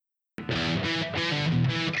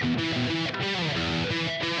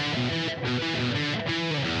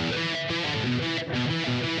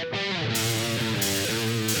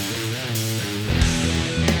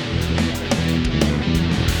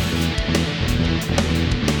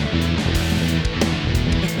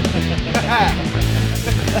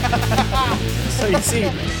So you see,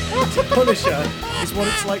 Punisher is what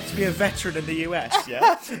it's like to be a veteran in the US,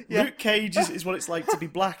 yeah? Luke Cage is what it's like to be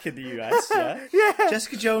black in the US, yeah?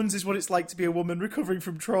 Jessica Jones is what it's like to be a woman recovering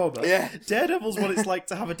from trauma. Daredevil's what it's like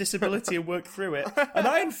to have a disability and work through it. And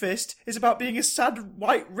Iron Fist is about being a sad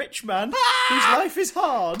white rich man whose life is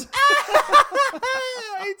hard.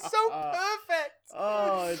 It's so perfect.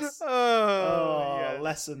 Yes,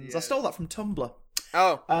 lessons. Yes. I stole that from Tumblr.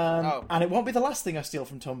 And it won't be the last thing I steal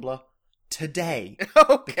from Tumblr today.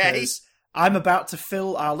 Okay. Because I'm about to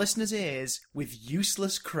fill our listeners' ears with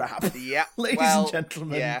useless crap. Yeah. Ladies and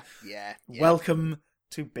gentlemen. Yeah. Welcome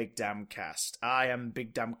to Big Damn Cast. I am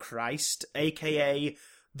Big Damn Christ, aka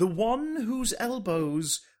the one whose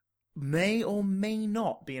elbows may or may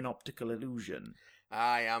not be an optical illusion.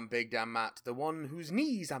 I am Big Damn Matt, the one whose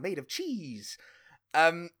knees are made of cheese.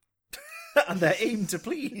 And they're aimed to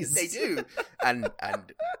please. They do. And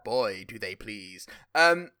boy, do they please.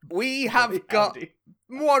 We have got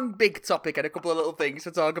one big topic and a couple of little things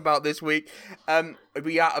to talk about this week.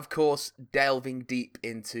 We are, of course, delving deep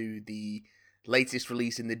into the latest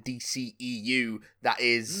release in the DCEU. That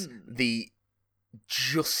is the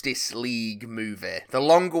Justice League movie. The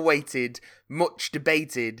long-awaited,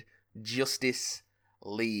 much-debated Justice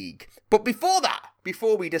League. But before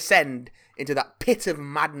we descend into that pit of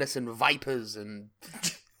madness and vipers and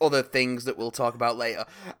other things that we'll talk about later,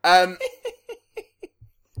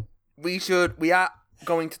 we are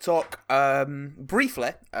going to talk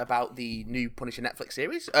briefly about the new Punisher Netflix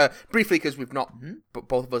series. Briefly, because we've not, but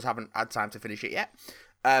both of us haven't had time to finish it yet.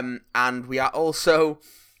 And we are also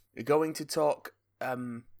going to talk,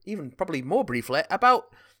 even probably more briefly, about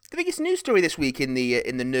the biggest news story this week in the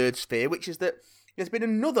nerd sphere, which is that there's been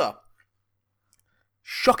another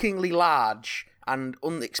shockingly large and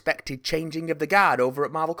unexpected changing of the guard over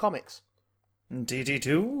at Marvel Comics. Indeedy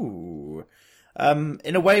do.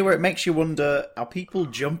 In a way where it makes you wonder, are people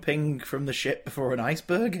jumping from the ship before an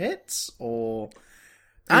iceberg hits? Or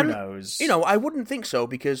who knows? You know, I wouldn't think so,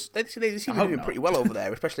 because they seem to be doing pretty well over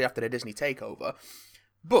there, especially after the Disney takeover.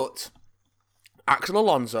 But Axel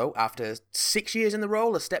Alonso, after 6 years in the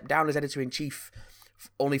role, has stepped down as editor-in-chief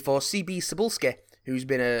only for CB Cebulski, who's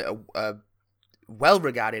been a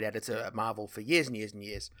well-regarded editor at Marvel for years and years and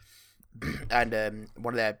years, and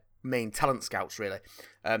one of their main talent scouts, really.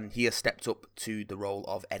 He has stepped up to the role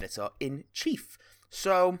of editor-in-chief.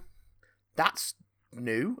 So that's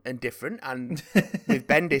new and different, and with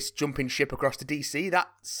Bendis jumping ship across to DC,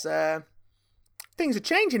 that's things are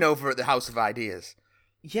changing over at the House of Ideas.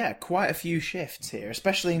 Yeah, quite a few shifts here,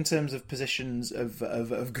 especially in terms of positions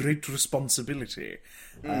of great responsibility.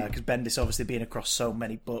 Because Bendis obviously being across so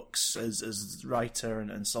many books as writer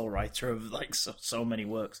and sole writer of like so many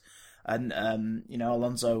works, and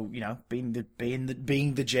Alonso, being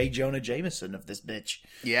the J. Jonah Jameson of this bitch.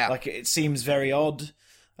 Yeah, like it seems very odd,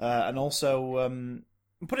 and also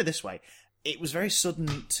put it this way. It was very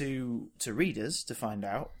sudden to readers to find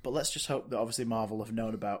out, but let's just hope that obviously Marvel have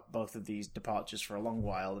known about both of these departures for a long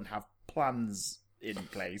while and have plans in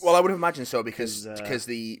place. Well, I would imagine so, because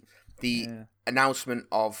the announcement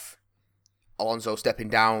of Alonso stepping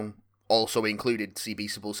down also included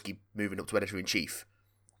CB Cebulski moving up to editor-in-chief.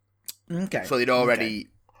 Okay. So they'd already...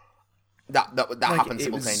 That happened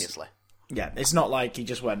simultaneously. It's not like he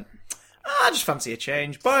just went... I just fancy a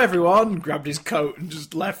change. Bye, everyone. Grabbed his coat and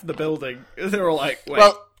just left the building. They're all like, wait,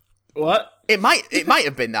 well, what? It might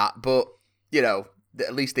have been that, but,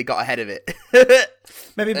 at least they got ahead of it.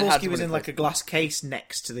 Maybe Cebulski was in like a glass case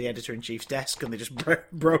next to the editor-in-chief's desk and they just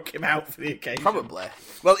broke him out for the occasion. Probably.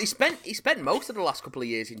 Well, he spent most of the last couple of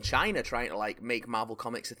years in China trying to like make Marvel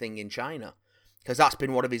Comics a thing in China, because that's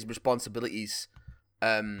been one of his responsibilities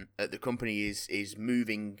at the company is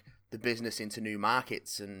moving the business into new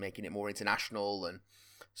markets and making it more international, and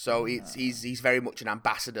so he's very much an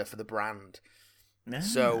ambassador for the brand.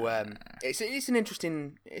 So it's an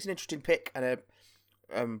interesting pick,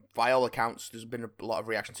 and by all accounts, there's been a lot of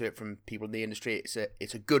reaction to it from people in the industry.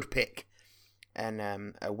 It's a good pick, and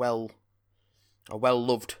a well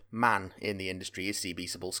loved man in the industry is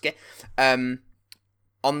CB Cebulski.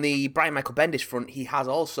 On the Brian Michael Bendis front, he has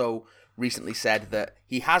also recently said that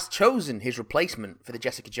he has chosen his replacement for the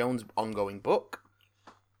Jessica Jones ongoing book,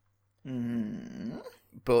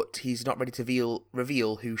 but he's not ready to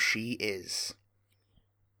reveal who she is.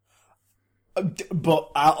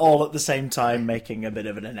 But all at the same time making a bit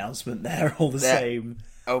of an announcement there, all the same.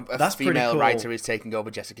 That's female cool. writer is taking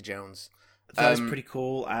over Jessica Jones. That's pretty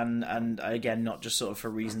cool, and again, not just sort of for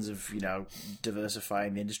reasons of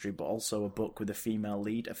diversifying the industry, but also a book with a female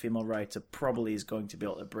lead, a female writer probably is going to be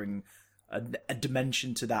able to bring a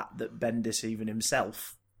dimension to that Bendis even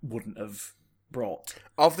himself wouldn't have brought.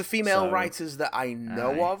 Of the female So- writers that I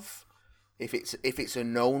know of, if it's a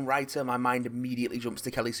known writer, my mind immediately jumps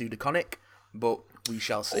to Kelly Sue DeConnick, but we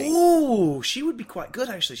shall see. Oh, she would be quite good,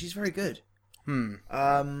 actually. She's very good.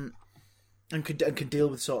 And could deal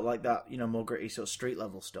with sort of like that, more gritty sort of street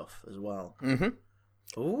level stuff as well.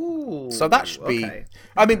 Mm-hmm. Ooh. So that should be. Okay.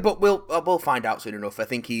 I mean, but we'll find out soon enough. I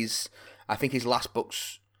think his last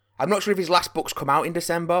books. I'm not sure if his last books come out in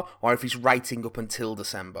December or if he's writing up until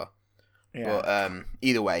December. Yeah. But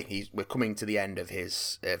either way, we're coming to the end of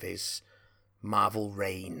his Marvel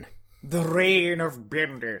reign. The reign of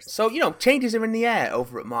Bendis. So changes are in the air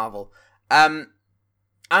over at Marvel, and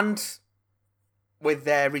with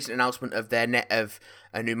their recent announcement of of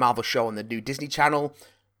a new Marvel show on the new Disney Channel,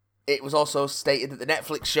 it was also stated that the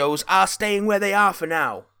Netflix shows are staying where they are for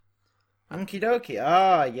now. Okie dokie.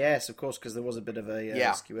 Ah, yes, of course, because there was a bit of a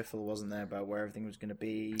Yeah. skewiffle, wasn't there, about where everything was going to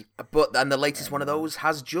be. And the latest one of those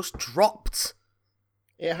has just dropped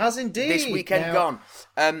It has indeed. this weekend. Now,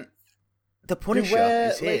 Gone. The Punisher beware,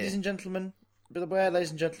 is here. ladies and gentlemen,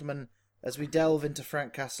 as we delve into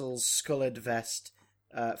Frank Castle's Skulled Vest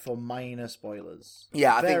for minor spoilers.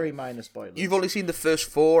 Yeah, I think very minor spoilers. You've only seen the first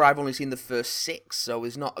 4. I've only seen the first 6, so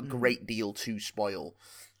there's not a great deal to spoil.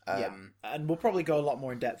 Yeah, and we'll probably go a lot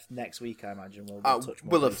more in depth next week, I imagine. We'll touch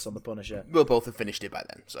more base on the Punisher. We'll both have finished it by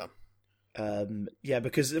then, so.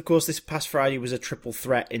 Because, of course, this past Friday was a triple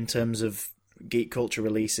threat in terms of geek culture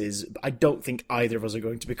releases. I don't think either of us are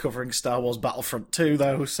going to be covering Star Wars Battlefront 2,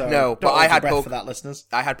 though, so No, but don't I hold your had breath for that, listeners.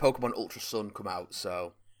 I had Pokemon Ultra Sun come out,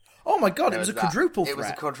 so. Oh my god, it was a that. quadruple threat. It was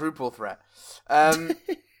a quadruple threat.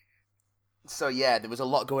 So yeah, there was a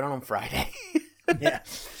lot going on Friday. Yeah.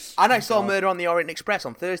 And I saw Murder on the Orient Express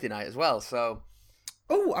on Thursday night as well, so.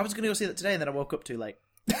 Oh, I was going to go see that today, and then I woke up too late.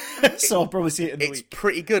 So I'll probably see it in the It's week.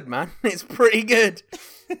 pretty good, man. It's pretty good.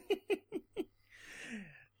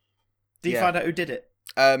 Did you find out who did it?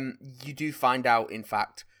 You do find out, in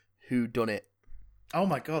fact, who done it. Oh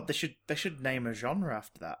my god, they should name a genre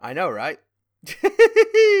after that. I know, right?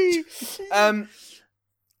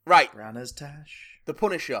 Right, Rana's Tash. The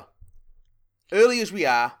Punisher. Early as we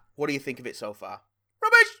are, what do you think of it so far?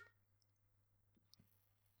 Rubbish!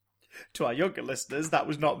 To our younger listeners, that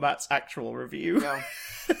was not Matt's actual review. No.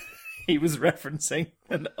 He was referencing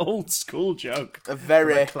an old school joke. A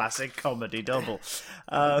very from a classic comedy double.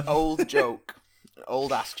 old joke.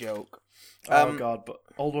 Old ass joke. Oh god, but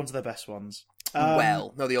old ones are the best ones.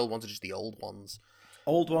 No, the old ones are just the old ones.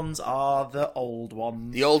 Old ones are the old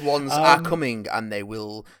ones. The old ones are coming, and they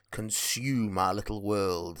will consume our little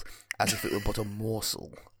world as if it were but a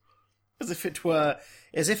morsel. As if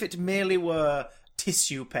it merely were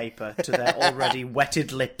tissue paper to their already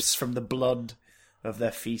wetted lips from the blood of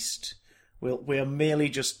their feast. We are merely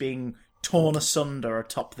just being torn asunder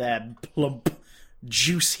atop their plump,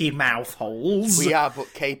 juicy mouth holes. We are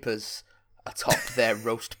but capers atop their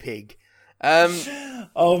roast pig.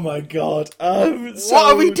 Oh my god. What are we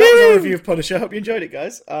That was doing? our review of Punisher. I hope you enjoyed it,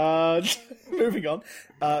 guys. Moving on.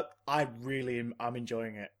 I'm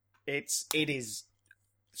enjoying it. It is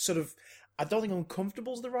sort of, I don't think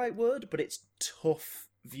uncomfortable is the right word, but it's tough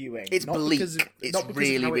viewing. It's Not bleak. because of- It's not because of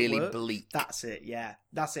really, how it really works. bleak. That's it, yeah.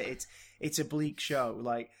 That's it. It's a bleak show.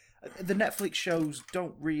 Like, the Netflix shows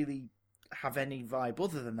don't really have any vibe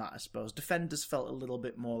other than that, I suppose. Defenders felt a little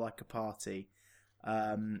bit more like a party.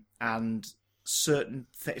 And certain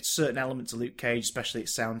elements of Luke Cage, especially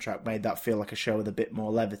its soundtrack, made that feel like a show with a bit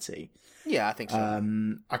more levity. Yeah, I think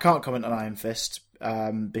so. I can't comment on Iron Fist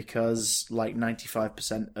because, like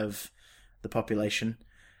 95% of the population,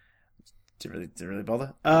 didn't really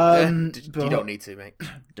bother. You don't need to, mate.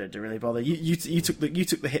 Don't really bother. You took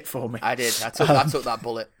the hit for me. I did. I took that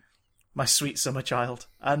bullet. My sweet summer child,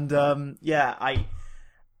 and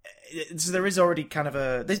so there is already kind of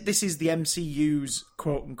a this is the MCU's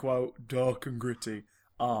quote unquote dark and gritty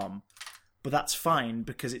arm, but that's fine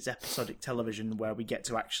because it's episodic television where we get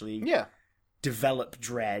to actually develop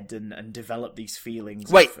dread and develop these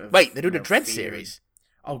feelings. Wait, they're doing a Dread fear. series.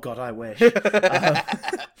 Oh god, I wish.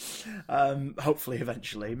 Hopefully,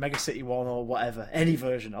 eventually, Mega City 1 or whatever, any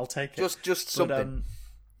version, I'll take it. Just something.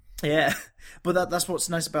 Yeah, but that's what's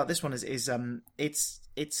nice about this one is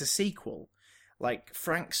it's a sequel. Like,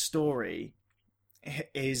 Frank's story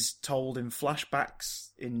is told in flashbacks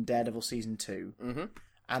in Daredevil Season 2,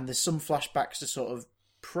 and there's some flashbacks to sort of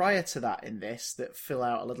prior to that in this that fill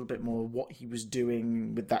out a little bit more what he was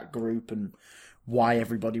doing with that group and why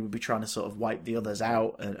everybody would be trying to sort of wipe the others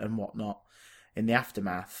out and whatnot in the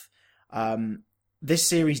aftermath. This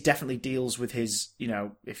series definitely deals with his,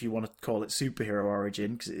 if you want to call it superhero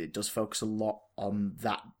origin, because it does focus a lot on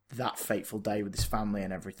that fateful day with his family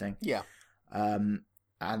and everything. Yeah.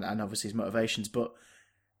 and obviously his motivations, but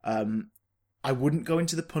I wouldn't go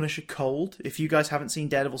into the Punisher cold. If you guys haven't seen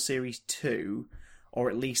Daredevil Series 2, or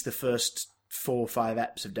at least the first 4 or 5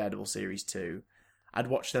 eps of Daredevil Series 2, I'd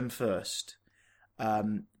watch them first.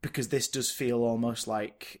 Because this does feel almost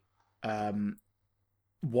like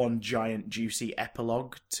one giant juicy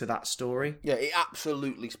epilogue to that story. Yeah, it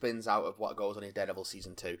absolutely spins out of what goes on in Daredevil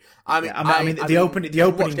Season 2. The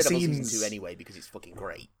opening scenes Season 2 anyway because it's fucking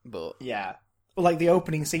great. But yeah, well, like the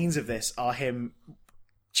opening scenes of this are him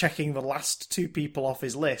checking the last 2 people off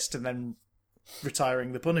his list and then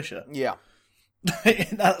retiring the Punisher. Yeah,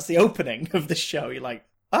 that's the opening of the show. You're like,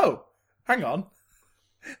 oh, hang on,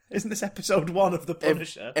 isn't this episode 1 of the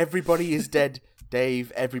Punisher? Everybody is dead.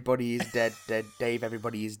 Dave, everybody is dead. Dave,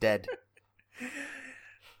 everybody is dead.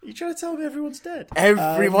 You trying to tell me everyone's dead?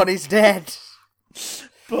 Everyone is dead.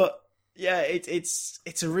 But yeah,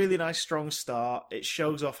 it's a really nice, strong start. It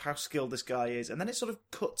shows off how skilled this guy is, and then it sort of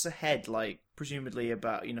cuts ahead, like presumably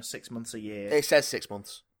about 6 months a year. It says 6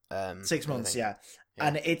 months. 6 months, yeah.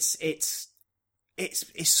 And it's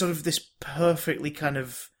sort of this perfectly kind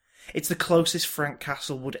of. It's the closest Frank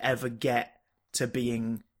Castle would ever get to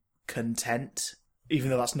being content, even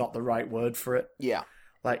though that's not the right word for it. Yeah.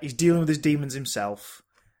 Like, he's dealing with his demons himself.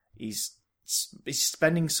 He's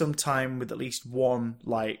spending some time with at least one,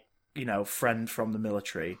 friend from the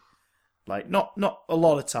military. Like, not a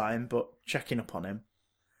lot of time, but checking up on him.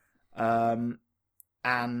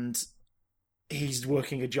 And he's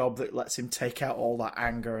working a job that lets him take out all that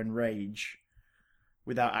anger and rage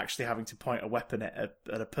without actually having to point a weapon at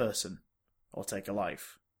a person or take a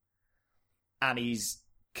life. And he's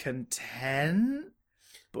content,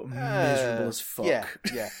 but miserable as fuck.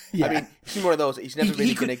 Yeah. I mean, he's one of those. He's never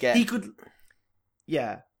really going to get. He could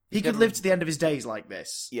live to the end of his days like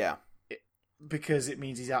this. Yeah, because it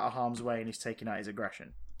means he's out of harm's way and he's taking out his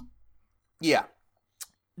aggression. Yeah,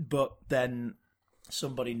 but then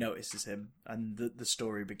somebody notices him, and the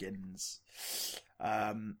story begins.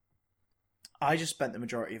 I just spent the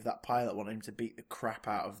majority of that pilot wanting him to beat the crap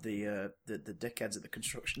out of the dickheads at the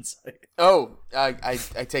construction site. Oh, I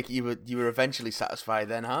take it you were eventually satisfied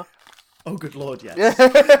then, huh? Oh, good lord, yes.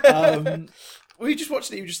 Well, you just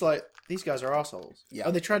watched it, you were just like, these guys are assholes. Yeah.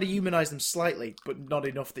 And they try to humanise them slightly, but not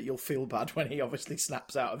enough that you'll feel bad when he obviously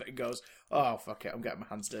snaps out of it and goes, oh, fuck it, I'm getting my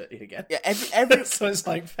hands dirty again. Yeah, every so it's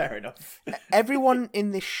like, fair enough. Everyone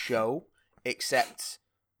in this show, except,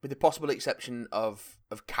 with the possible exception of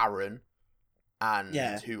Karen, and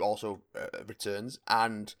who also returns,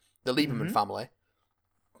 and the Lieberman family.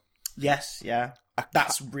 Yes, yeah.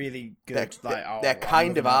 That's really good. They're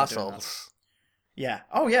kind of arseholes. Yeah.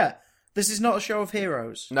 Oh, yeah. This is not a show of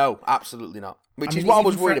heroes. No, absolutely not. Which is what I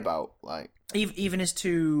was worried about. Like, even his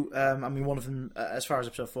 2, one of them, as far as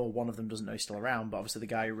episode 4, one of them doesn't know he's still around, but obviously the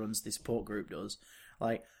guy who runs the support group does.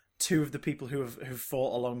 Like, 2 of the people who've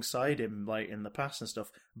fought alongside him, like in the past and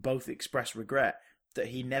stuff, both express regret that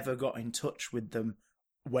he never got in touch with them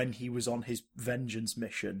when he was on his vengeance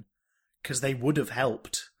mission, because they would have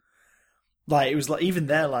helped. Like, it was like, even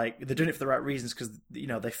they're like, they're doing it for the right reasons because,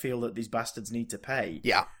 they feel that these bastards need to pay.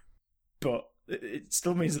 Yeah. But it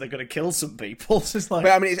still means that they're going to kill some people. So it's like,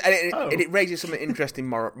 but I mean, it raises some interesting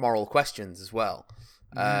moral questions as well.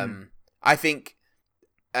 I think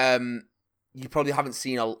you probably haven't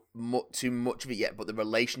seen too much of it yet, but the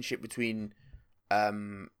relationship between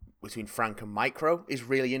Frank and Micro is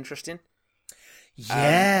really interesting.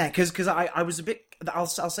 Yeah, because I was a bit. I'll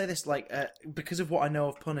say this, because of what I know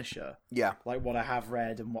of Punisher. Yeah, like what I have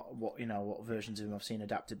read and what versions of him I've seen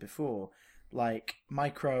adapted before. Like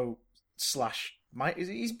Micro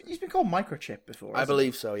he's been called Microchip before. I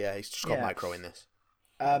believe so. Yeah, he's just called Micro in this.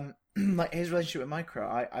 Like his relationship with Micro,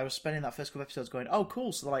 I was spending that first couple of episodes going, oh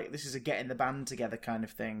cool, so like this is a getting the band together kind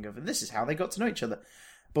of thing and this is how they got to know each other.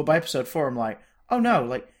 But by episode 4, I'm like, oh no,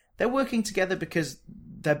 like they're working together because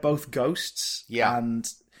they're both ghosts. Yeah,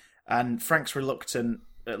 and Frank's reluctant,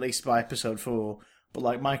 at least by episode 4, but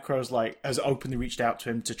like Micro's has openly reached out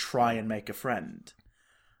to him to try and make a friend,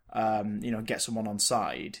 get someone on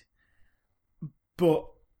side. But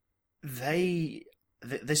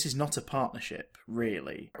this is not a partnership,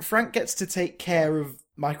 really. Frank gets to take care of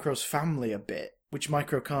Micro's family a bit, which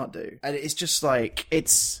Micro can't do. And it's just like,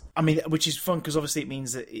 which is fun, because obviously it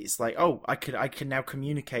means that it's like, oh, I can now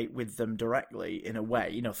communicate with them directly in a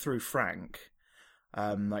way, through Frank.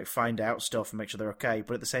 Find out stuff and make sure they're okay.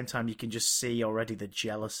 But at the same time, you can just see already the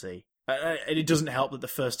jealousy. And it doesn't help that the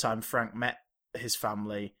first time Frank met his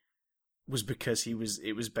family was because it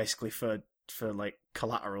was basically for like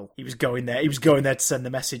collateral. He was going there to send the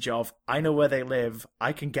message of, I know where they live,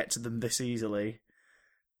 I can get to them this easily,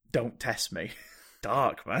 don't test me.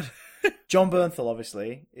 Dark, man. John Bernthal,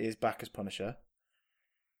 obviously, is back as Punisher.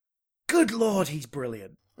 Good lord, he's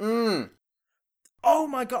brilliant. Oh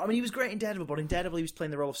my god, I mean, he was great in Daredevil, but in Daredevil he was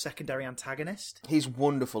playing the role of secondary antagonist. He's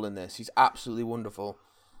wonderful in this. He's absolutely wonderful.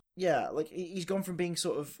 Yeah, like, he's gone from being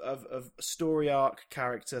sort of story arc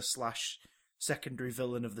character / secondary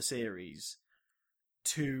villain of the series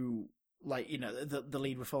to, like, you know, the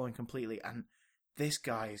lead we're following completely, and this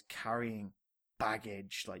guy is carrying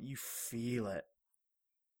baggage. Like, you feel it.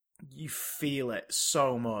 You feel it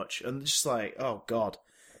so much, and just like, oh god.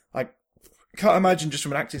 I can't imagine, just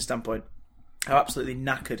from an acting standpoint, how absolutely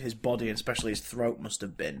knackered his body, and especially his throat, must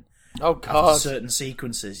have been. Oh god. After certain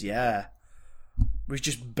sequences, yeah. He's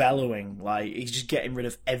just bellowing, like, he's just getting rid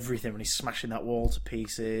of everything when he's smashing that wall to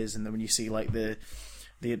pieces, and then when you see, like, the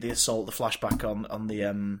assault, the flashback on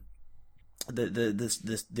the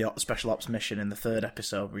special ops mission in the third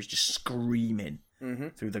episode, where he's just screaming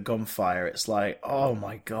through the gunfire, it's like, oh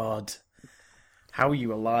my god, how are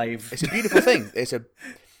you alive? It's a beautiful thing. It's a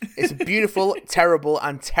beautiful, terrible,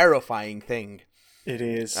 and terrifying thing. It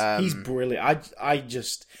is. He's brilliant.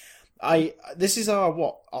 This is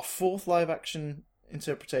our fourth live action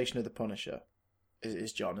interpretation of the Punisher.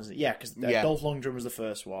 Is John, isn't it? Yeah, because Dolph Lundgren was the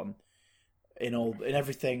first one. In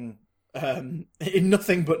everything, in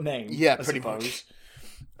nothing but name. Yeah, I pretty suppose.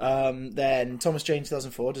 much. Then Thomas Jane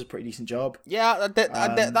 2004 does a pretty decent job. Yeah,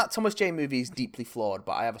 that Thomas Jane movie is deeply flawed,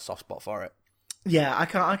 but I have a soft spot for it. Yeah, I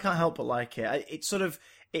can't help but like it. It's sort of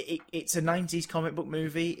it's a 90s comic book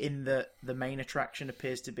movie in that the main attraction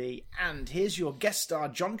appears to be, and here's your guest star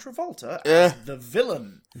John Travolta as the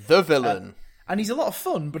villain. The villain. And he's a lot of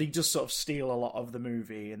fun, but he does sort of steal a lot of the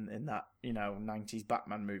movie in that, you know, 90s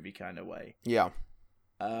Batman movie kind of way. Yeah.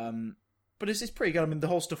 But it's pretty good. I mean, the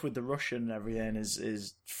whole stuff with the Russian and everything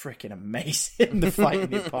is freaking amazing. The fight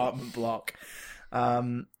in the apartment block.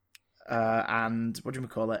 And what do you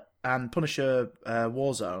call it? And Punisher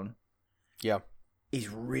Warzone. Yeah. Is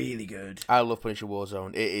really good. I love Punisher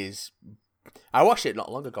Warzone. It is. I watched it not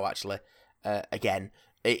long ago, actually. Again,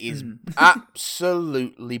 it is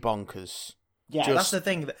absolutely bonkers. Yeah, that's the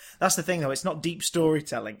thing. That's the thing, though. It's not deep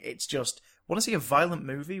storytelling. It's just, want to see a violent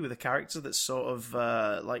movie with a character that's sort of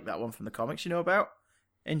like that one from the comics you know about?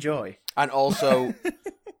 Enjoy. And also,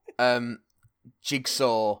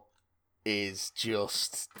 Jigsaw is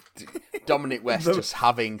just Dominic West just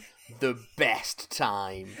having the best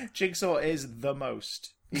time. Jigsaw is the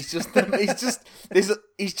most. He's just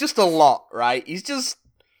a lot, right? He's just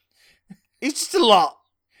a lot.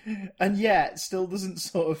 And yet, still doesn't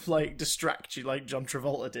sort of like distract you like John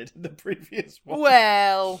Travolta did in the previous one.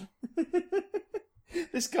 Well,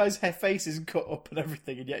 this guy's face is cut up and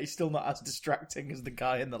everything, and yet he's still not as distracting as the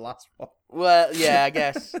guy in the last one. Well, yeah, I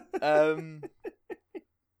guess.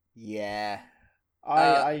 Yeah.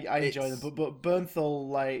 I enjoy them, but Bernthal,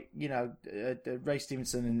 like, you know, Ray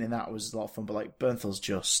Stevenson in that was a lot of fun, but like Bernthal's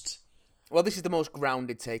just. Well, this is the most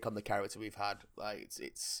grounded take on the character we've had. Like,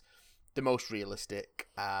 it's the most realistic.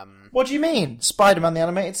 What do you mean? Spider-Man the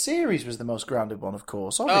animated series was the most grounded one, of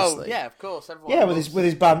course. Obviously. Oh yeah, of course. Everyone yeah, knows. with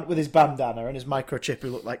his bandana and his microchip, who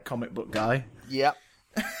looked like comic book guy. Yep.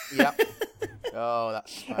 Oh,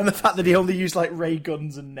 that's. And the fact that he only used like ray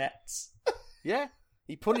guns and nets. Yeah,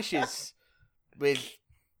 he punishes with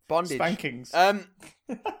bondage, spankings,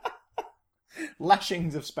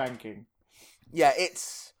 lashings of spanking. Yeah,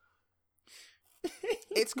 it's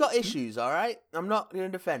got issues, all right? I'm not going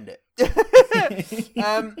to defend it.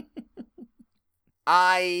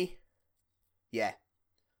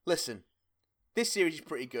 Listen, this series is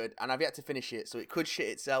pretty good, and I've yet to finish it, so it could shit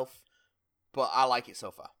itself, but I like it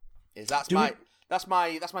so far. That's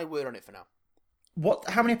my word on it for now. What?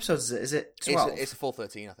 How many episodes is it? Is it 12? It's a full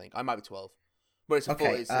 13, I think. I might be 12, but it's a full.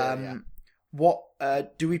 It's, yeah. What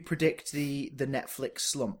do we predict the Netflix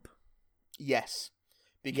slump? Yes.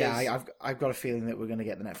 Because yeah, I've got a feeling that we're going to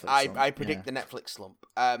get the Netflix slump. I predict the Netflix slump.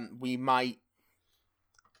 We might.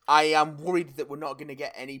 I am worried that we're not going to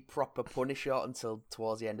get any proper Punisher until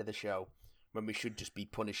towards the end of the show, when we should just be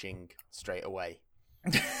punishing straight away.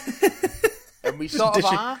 And we sort of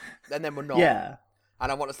are, and then we're not. Yeah.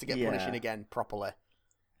 And I want us to get punishing again properly.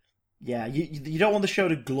 Yeah, you don't want the show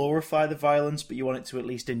to glorify the violence, but you want it to at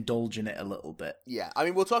least indulge in it a little bit. Yeah, I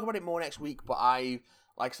mean, we'll talk about it more next week, but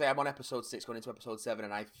like I say, I'm on episode 6 going into episode 7,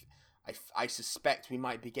 and I suspect we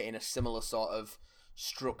might be getting a similar sort of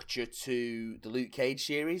structure to the Luke Cage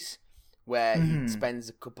series, where he spends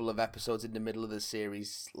a couple of episodes in the middle of the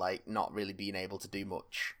series, like, not really being able to do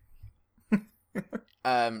much.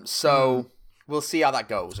 So we'll see how that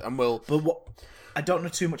goes, and I don't know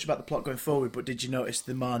too much about the plot going forward, but did you notice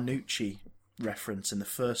the Marnucci reference in the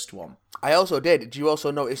first one? I also did. Did you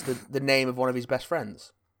also notice the name of one of his best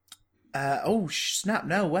friends? Snap!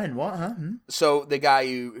 No, when? What? Huh? So the guy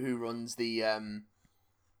who runs the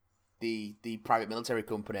private military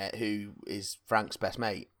company, who is Frank's best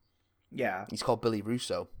mate. Yeah. He's called Billy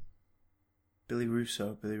Russo. Billy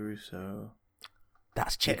Russo.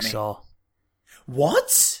 That's Jigsaw.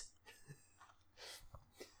 What?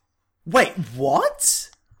 Wait, what?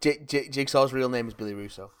 Jigsaw's real name is Billy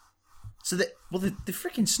Russo. So they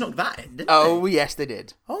freaking snuck that in, didn't they? Yes, they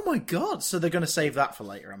did. Oh my god! So they're going to save that for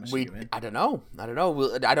later, I'm assuming. I don't know. I don't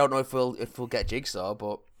know if we'll get Jigsaw,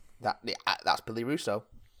 but that's Billy Russo.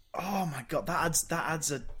 Oh my god, that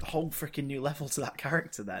adds a whole freaking new level to that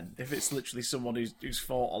character. Then, if it's literally someone who's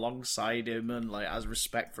fought alongside him and like has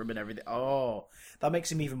respect for him and everything, that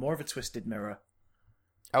makes him even more of a twisted mirror.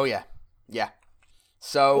 Oh yeah.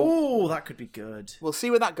 So, that could be good. We'll see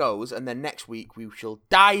where that goes, and then next week we shall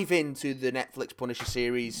dive into the Netflix Punisher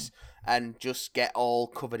series and just get all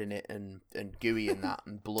covered in it and gooey in that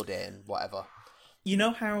and bloody and whatever. You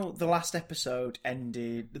know how the first episode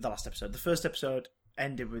ended with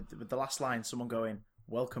the last line, someone going,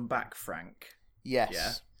 "Welcome back, Frank."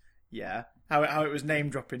 Yes. Yeah. How it was name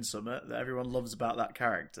dropping Summit that everyone loves about that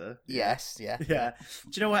character. Yes, yeah. Yeah.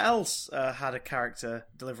 Do you know what else had a character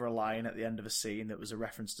deliver a line at the end of a scene that was a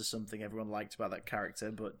reference to something everyone liked about that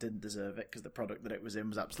character but didn't deserve it because the product that it was in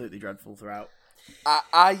was absolutely dreadful throughout?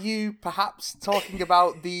 Are you perhaps talking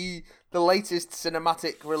about the latest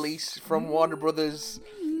cinematic release from Warner Brothers,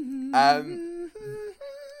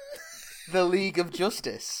 The League of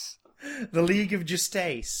Justice? The League of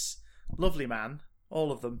Justice. Lovely, man.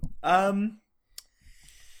 All of them.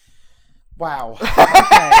 Wow. Okay.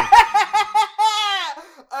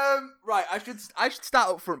 Right. I should start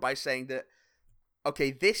up front by saying that.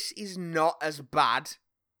 Okay, this is not as bad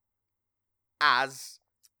as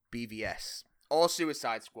BVS or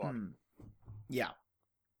Suicide Squad. Yeah.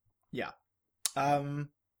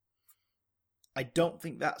 I don't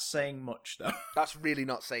think that's saying much, though. That's really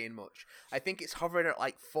not saying much. I think it's hovering at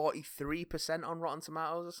like 43% on Rotten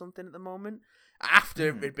Tomatoes or something at the moment. After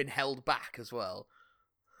it had been held back as well.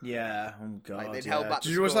 Yeah, oh god. Like they'd held back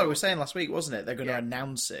the it was score. like we were saying last week, wasn't it? They're going to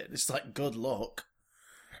announce it. It's like, good luck.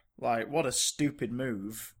 Like, what a stupid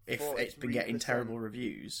move if it's been getting terrible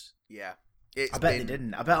reviews. Yeah. I bet they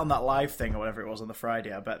didn't. I bet on that live thing or whatever it was on the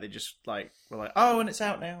Friday, I bet they just were like, and it's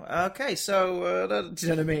out now. Okay, so, do you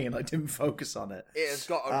know what I mean? Like, didn't focus on it. It has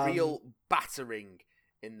got a real battering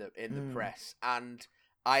in the press, and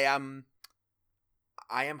I am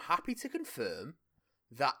happy to confirm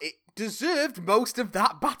that it deserved most of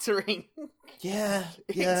that battering. Yeah.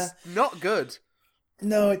 It's not good.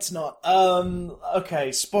 No, it's not.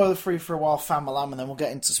 Okay, spoiler free for a while, Famalam, and then we'll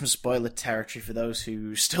get into some spoiler territory for those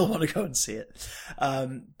who still want to go and see it.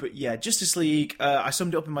 But yeah, Justice League, I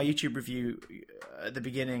summed it up in my YouTube review at the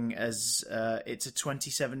beginning as it's a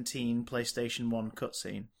 2017 PlayStation 1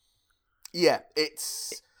 cutscene. Yeah,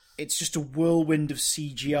 it's just a whirlwind of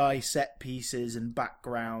CGI set pieces and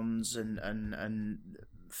backgrounds and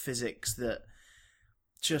physics that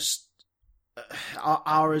just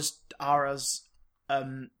are as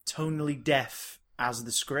tonally deaf as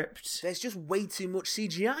the script. There's just way too much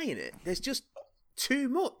CGI in it. There's just too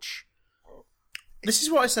much. This is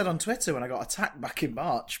what I said on Twitter when I got attacked back in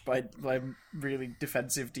March by really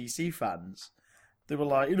defensive DC fans. They were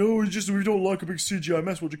like, we don't like a big CGI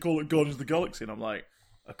mess. What do you call it, Guardians of the Galaxy? And I'm like,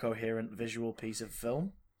 a coherent visual piece of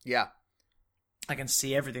film. Yeah. I can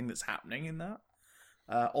see everything that's happening in that.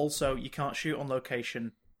 Also, you can't shoot on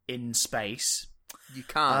location in space. You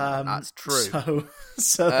can't. That's true.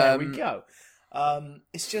 So there we go.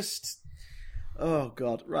 It's just... Oh,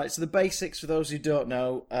 God. Right, so the basics, for those who don't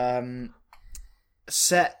know,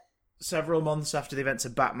 set several months after the events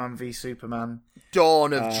of Batman v Superman.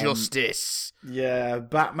 Dawn of Justice. Yeah,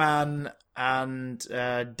 Batman and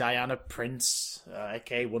Diana Prince,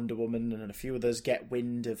 aka Wonder Woman, and a few others get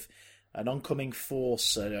wind of an oncoming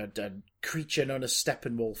force, a creature known as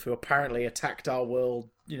Steppenwolf, who apparently attacked our world,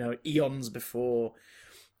 eons before,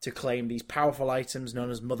 to claim these powerful items known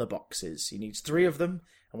as Mother Boxes. He needs 3 of them,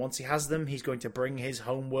 and once he has them, he's going to bring his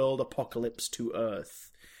homeworld apocalypse to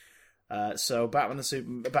Earth. So Batman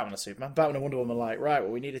and Wonder Woman are like, right,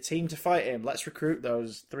 well, we need a team to fight him. Let's recruit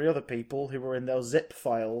those 3 other people who were in those zip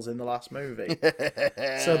files in the last movie.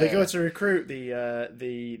 So they go to recruit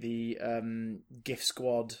the GIF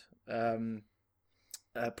Squad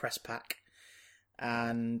press pack,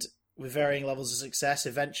 and with varying levels of success,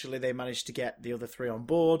 eventually they manage to get the other 3 on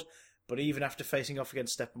board. But even after facing off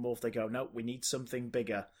against Steppenwolf, they go, no, we need something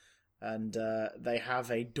bigger, and they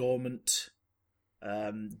have a dormant,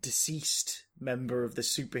 deceased member of the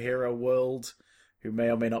superhero world who may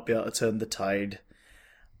or may not be able to turn the tide.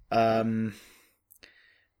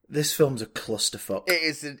 This film's a clusterfuck. It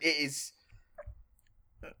is. It is.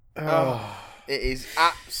 Oh. It is.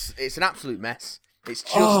 It's an absolute mess. It's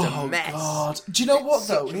just a mess. Oh God! Do you know what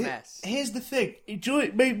though? Such a mess. Here's the thing. Do you know what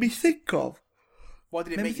it made me think of? What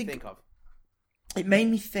did it make you think of? It made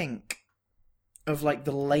me think of like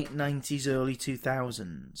the late 90s, early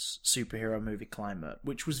 2000s superhero movie climate,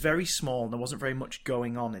 which was very small and there wasn't very much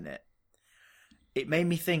going on in it. It made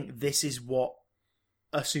me think this is what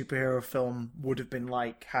a superhero film would have been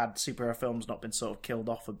like had superhero films not been sort of killed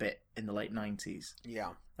off a bit in the late 90s.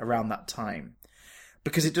 Yeah. Around that time.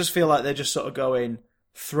 Because it does feel like they're just sort of going,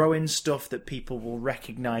 throw in stuff that people will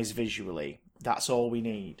recognise visually. That's all we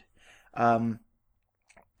need.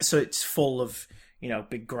 So it's full of,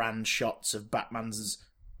 big grand shots of Batman's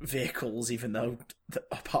vehicles, even though,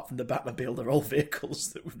 apart from the Batmobile, they're all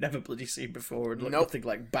vehicles that we've never bloody seen before and look nothing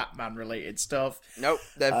like Batman-related stuff. Nope,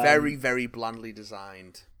 they're very, very blandly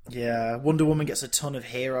designed. Yeah, Wonder Woman gets a ton of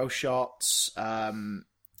hero shots. Can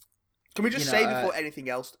we just say before anything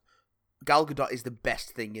else, Gal Gadot is the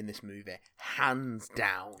best thing in this movie, hands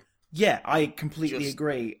down. Yeah, I completely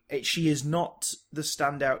agree. She is not the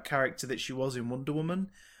standout character that she was in Wonder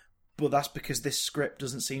Woman, but that's because this script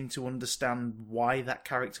doesn't seem to understand why that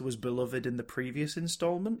character was beloved in the previous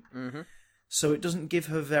installment. Mm-hmm. So it doesn't give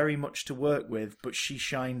her very much to work with, but she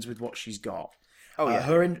shines with what she's got. Oh yeah,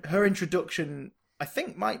 her introduction, I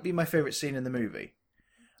think, might be my favourite scene in the movie.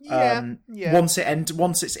 Yeah. Once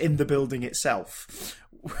it's in the building itself,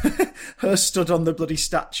 her stood on the bloody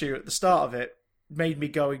statue at the start of it made me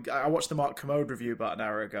go. I watched the Mark Commode review about an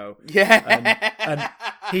hour ago. Yeah, and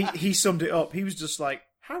he summed it up. He was just like,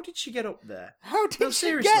 "How did she get up there? How did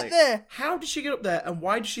she get there? How did she get up there? And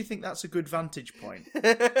why does she think that's a good vantage point for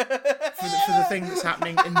the thing that's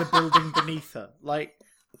happening in the building beneath her? Like,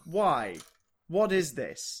 why? What is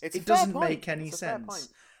this? It doesn't make any sense."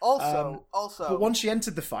 Also, but once she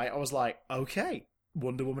entered the fight, I was like, okay,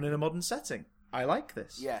 Wonder Woman in a modern setting. I like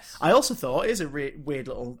this. Yes. I also thought it is a weird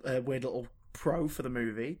little pro for the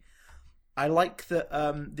movie. I like that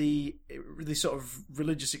the sort of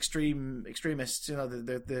religious extremists,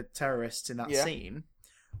 the terrorists in that scene,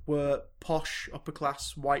 were posh, upper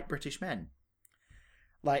class, white British men.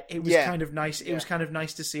 Like it was kind of nice. It was kind of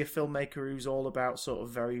nice to see a filmmaker who's all about sort of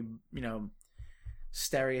very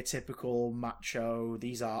stereotypical macho,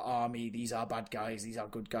 these are army, these are bad guys, these are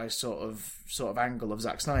good guys sort of angle of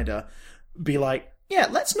Zack Snyder be like, yeah,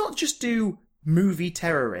 let's not just do movie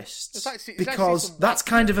terrorists because that's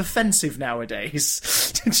kind of offensive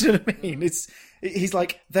nowadays. Do you know what I mean? He's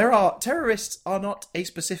like, terrorists are not a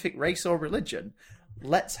specific race or religion.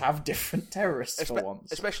 Let's have different terrorists for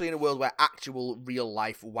once. Especially in a world where actual real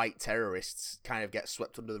life white terrorists kind of get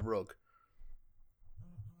swept under the rug.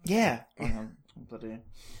 Yeah.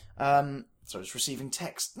 So it's receiving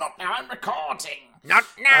text. Not now, I'm recording. Not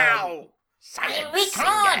now. I'm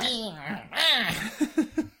recording.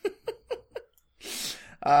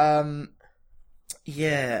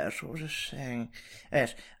 Yes, what was I saying?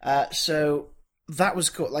 Yes. So that was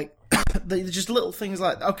cool. Like, just little things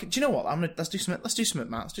like. Okay, do you know what? Let's do something. Let's do something,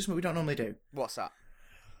 Matt. Let's do something we don't normally do. What's that?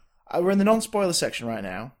 We're in the non-spoiler section right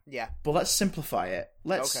now. Yeah. But let's simplify it.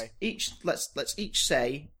 Let's each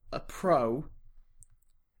say a pro,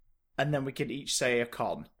 and then we can each say a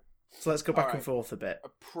con. So let's go back and forth a bit. A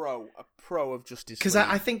pro of Justice League. Because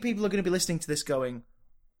I think people are going to be listening to this going,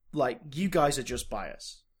 like, you guys are just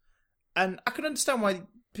biased. And I can understand why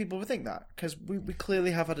people would think that, because we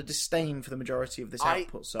clearly have had a disdain for the majority of this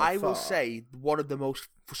output so far. I will say, one of the most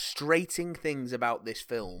frustrating things about this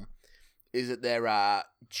film is that there are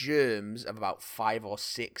germs of about 5 or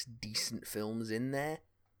 6 decent films in there.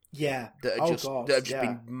 Yeah. That have just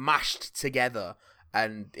been mashed together,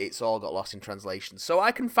 and it's all got lost in translation. So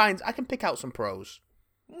I can pick out some pros.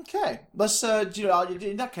 Okay, let's.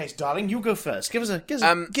 In that case, darling, you go first. Give us a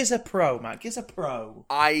pro, Matt. Give us a pro.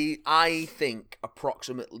 I think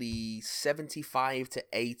approximately 75 to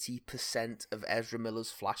 80% of Ezra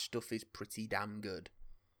Miller's Flash stuff is pretty damn good,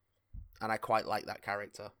 and I quite like that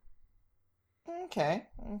character. Okay.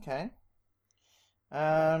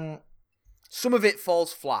 Some of it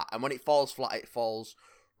falls flat, and when it falls flat, it falls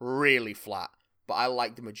really flat. But I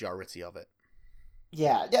like the majority of it.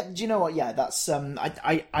 Yeah. Do you know what? Yeah, that's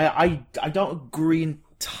I don't agree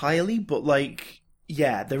entirely, but like,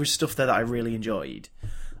 yeah, there is stuff there that I really enjoyed.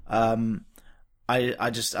 I don't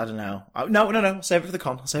know. No. Save it for the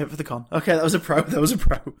con. Okay, that was a pro.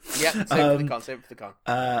 Yeah, save it for the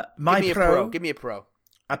con. Give me a pro.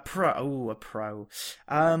 A pro.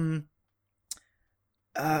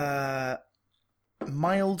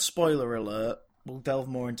 Mild spoiler alert. We'll delve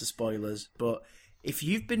more into spoilers, but if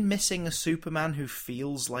you've been missing a Superman who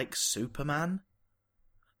feels like Superman,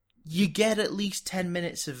 you get at least 10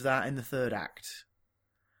 minutes of that in the third act.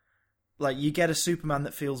 Like, you get a Superman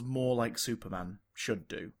that feels more like Superman should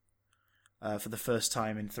do for the first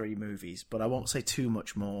time in 3 movies. But I won't say too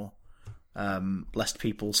much more, lest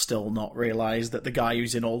people still not realise that the guy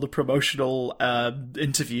who's in all the promotional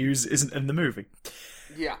interviews isn't in the movie.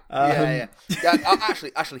 Yeah.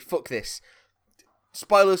 Actually, fuck this.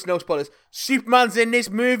 Spoilers, no spoilers. Superman's in this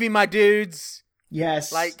movie, my dudes.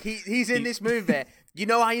 Yes. Like, he's in this movie. You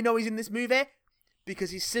know how you know he's in this movie?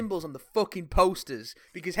 Because his symbol's on the fucking posters.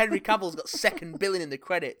 Because Henry Cavill's got second billing in the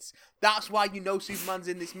credits. That's why you know Superman's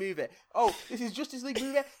in this movie. Oh, this is Justice League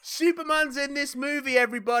movie? Superman's in this movie,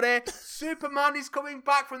 everybody. Superman is coming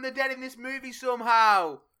back from the dead in this movie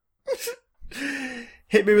somehow.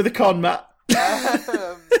 Hit me with a con, Matt.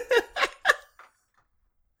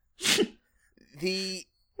 The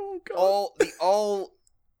all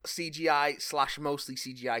CGI / mostly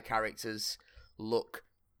CGI characters look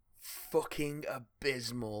fucking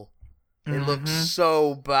abysmal. They look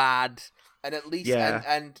so bad, and at least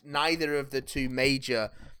and neither of the 2 major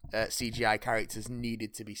CGI characters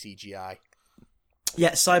needed to be CGI.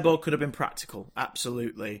 Yeah, Cyborg could have been practical,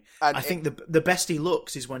 absolutely. And I think the best he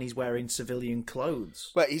looks is when he's wearing civilian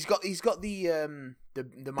clothes. But he's got the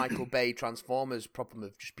Michael Bay Transformers problem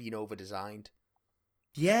of just being over designed.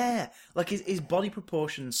 Yeah, like his body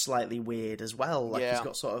proportions slightly weird as well. Like he's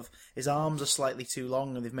got sort of, his arms are slightly too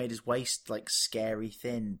long and they've made his waist like scary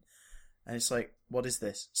thin. And it's like, what is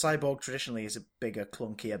this? Cyborg traditionally is a bigger,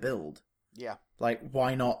 clunkier build. Yeah. Like,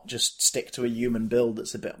 why not just stick to a human build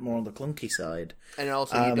that's a bit more on the clunky side? And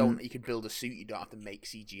also, you can build a suit, you don't have to make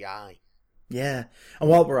CGI. Yeah. And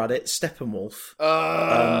while we're at it, Steppenwolf.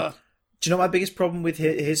 Do you know what my biggest problem with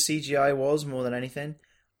his CGI was, more than anything?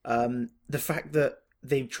 The fact that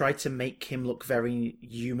they tried to make him look very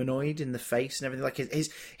humanoid in the face and everything. Like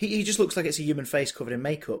he just looks like it's a human face covered in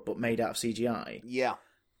makeup, but made out of CGI. Yeah.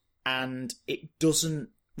 And it doesn't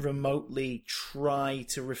remotely try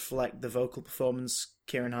to reflect the vocal performance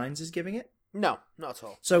Kieran Hines is giving it. No, not at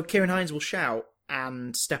all. So Kieran Hines will shout,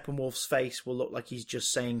 and Steppenwolf's face will look like he's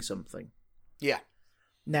just saying something. Yeah.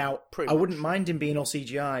 Now, I wouldn't mind him being all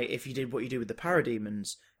CGI if he did what you do with the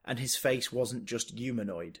Parademons, and his face wasn't just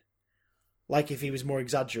humanoid. Like if he was more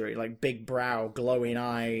exaggerated, like big brow, glowing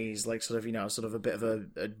eyes, like sort of a bit of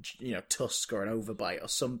a tusk or an overbite or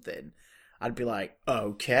something, I'd be like,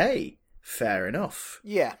 okay, fair enough.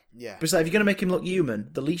 Yeah. But it's like, if you're going to make him look human,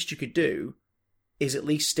 the least you could do is at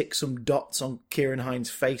least stick some dots on Kieran Hines'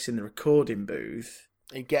 face in the recording booth.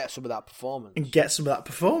 And get some of that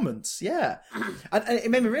performance. Yeah. and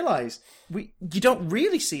it made me realise, you don't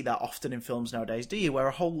really see that often in films nowadays, do you? Where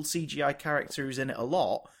a whole CGI character who's in it a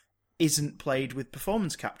lot isn't played with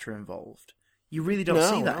performance capture involved. You really don't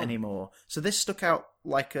see that anymore. So this stuck out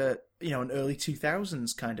like an early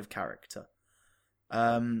 2000s kind of character.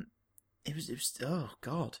 It was oh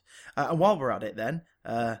god. And while we're at it then,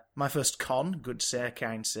 my first con, good sir,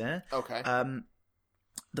 kind sir. Okay.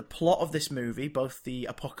 The plot of this movie, both the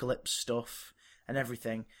apocalypse stuff and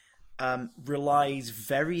everything, relies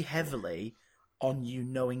very heavily on you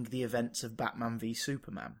knowing the events of Batman v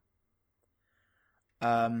Superman.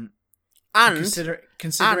 And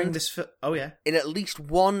considering this, oh yeah, in at least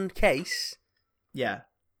one case, yeah,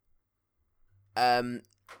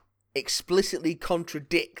 explicitly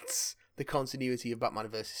contradicts the continuity of Batman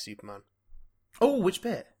vs Superman. Oh, which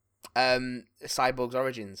bit? Cyborg's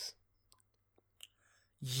origins.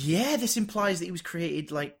 Yeah, this implies that he was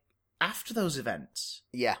created like after those events.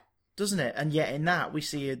 Yeah, doesn't it? And yet in that we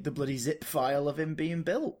see the bloody zip file of him being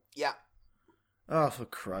built. Yeah. Oh, for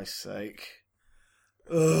Christ's sake.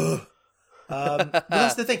 Ugh. But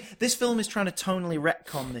that's the thing. This film is trying to tonally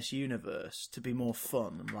retcon this universe to be more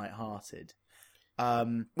fun and light-hearted.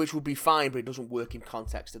 Which would be fine, but it doesn't work in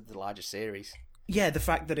context of the larger series. Yeah, the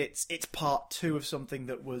fact that it's part 2 of something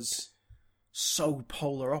that was so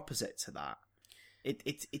polar opposite to that.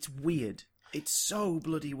 It's weird. It's so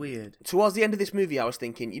bloody weird. Towards the end of this movie, I was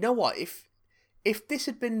thinking, you know what? If this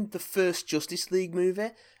had been the first Justice League movie,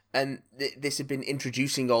 and this had been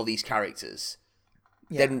introducing all these characters...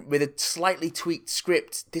 Yeah. Then with a slightly tweaked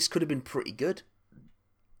script, this could have been pretty good.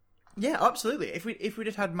 Yeah, absolutely. If we'd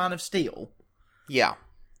have had Man of Steel, yeah,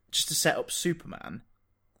 just to set up Superman,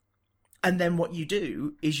 and then what you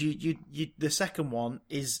do is you the second one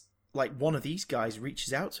is like one of these guys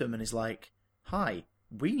reaches out to him and is like, "Hi,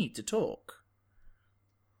 we need to talk.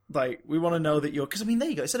 Like, we want to know that you're..." Because I mean, there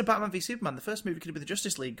you go. Instead of Batman v Superman, the first movie could have been the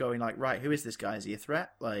Justice League going like, "Right, who is this guy? Is he a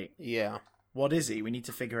threat? Like, yeah, what is he? We need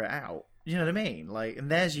to figure it out." You know what I mean? Like,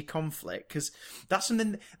 and there's your conflict, because that's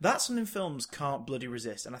something films can't bloody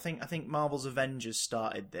resist. And I think Marvel's Avengers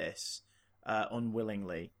started this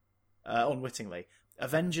unwillingly, unwittingly.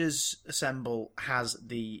 Avengers Assemble has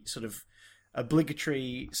the sort of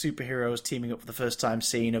obligatory superheroes teaming up for the first time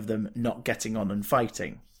scene of them not getting on and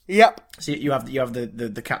fighting. Yep. So you have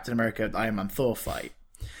the Captain America, Iron Man, Thor fight.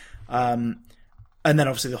 And then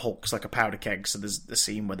obviously the Hulk's like a powder keg, so there's the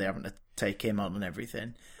scene where they're having to take him on and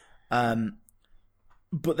everything.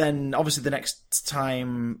 But then obviously the next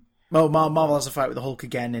time... Well, Marvel has a fight with the Hulk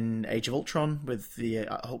again in Age of Ultron with the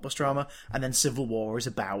Hulkbuster armor, and then Civil War is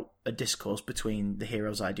about a discourse between the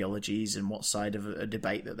heroes' ideologies and what side of a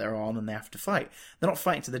debate that they're on, and they have to fight. They're not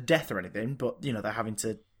fighting to the death or anything, but they're having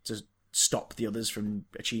to stop the others from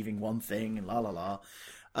achieving one thing and la la la.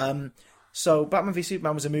 So Batman v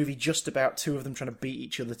Superman was a movie just about two of them trying to beat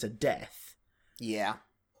each other to death. Yeah.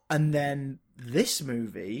 And then this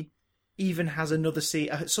movie even has another scene,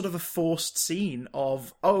 sort of a forced scene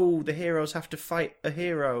of, the heroes have to fight a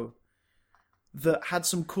hero, that had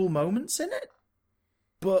some cool moments in it.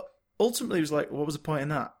 But ultimately it was like, what was the point in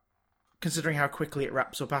that? Considering how quickly it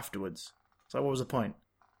wraps up afterwards. So what was the point?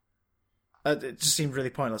 It just seemed really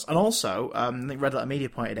pointless. And also, I think Red Letter Media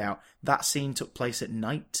pointed out, that scene took place at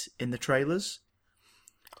night in the trailers.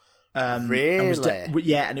 Really?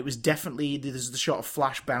 And it was definitely, there's the shot of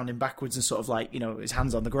Flash bounding backwards and sort of like, his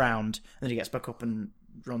hands on the ground, and then he gets back up and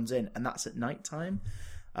runs in, and that's at night time.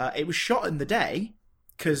 It was shot in the day,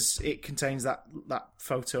 because it contains that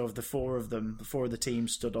photo of the four of the team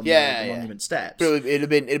stood on the monument steps. But it'd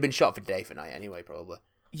have been shot for day for night anyway, probably.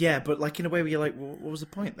 Yeah, but like in a way where you're like, well, what was the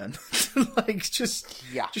point then? Like just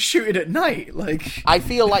shoot it at night. Like I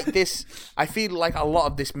feel like a lot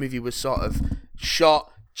of this movie was sort of shot,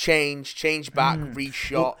 change back,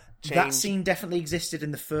 reshot. Well, change. That scene definitely existed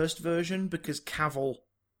in the first version because Cavill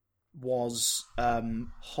was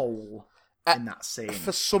whole in that scene.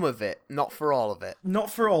 For some of it, not for all of it. Not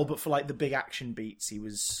for all, but for like the big action beats,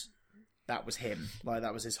 that was him. Like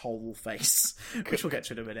that was his whole face, which we'll get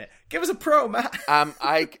to in a minute. Give us a pro, Matt.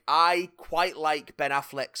 I quite like Ben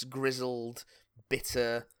Affleck's grizzled,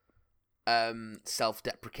 bitter,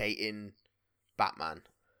 self-deprecating Batman.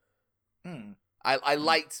 I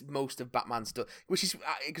liked most of Batman's stuff, which is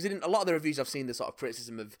because in a lot of the reviews I've seen the sort of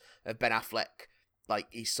criticism of Ben Affleck, like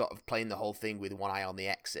he's sort of playing the whole thing with one eye on the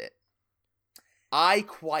exit. I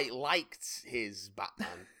quite liked his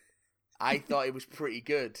Batman. I thought it was pretty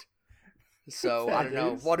good. So, I don't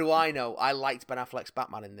know. What do I know? I liked Ben Affleck's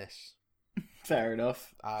Batman in this. Fair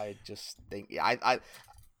enough. I just think...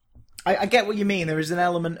 I get what you mean. There is an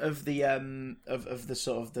element of the of the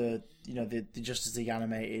sort of the the Justice League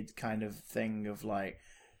animated kind of thing of like,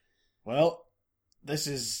 well, this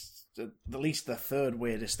is at least the third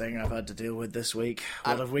weirdest thing I've had to deal with this week.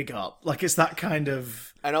 What have we got? Like it's that kind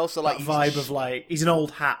of and also like vibe of like he's an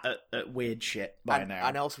old hat at weird shit by now,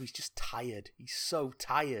 and also he's just tired. He's so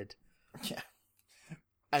tired. Yeah,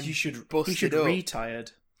 and he should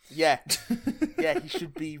retired. Yeah, he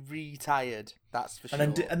should be retired. That's for sure.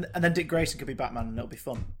 And then Dick Grayson could be Batman, and it'll be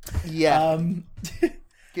fun. Yeah.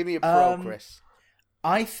 Give me a pro, Chris.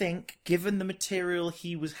 I think, given the material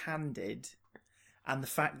he was handed, and the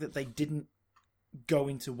fact that they didn't go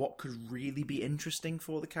into what could really be interesting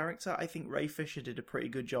for the character, I think Ray Fisher did a pretty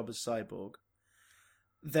good job as Cyborg.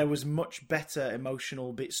 There was much better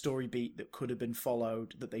emotional story beat that could have been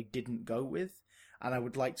followed that they didn't go with, and I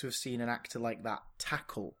would like to have seen an actor like that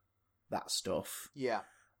tackle that stuff. Yeah.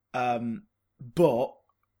 But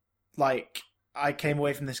like I came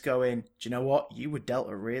away from this going, do you know what? You were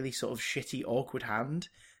dealt a really sort of shitty, awkward hand.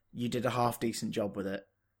 You did a half decent job with it,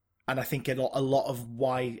 and I think a lot of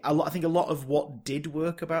what did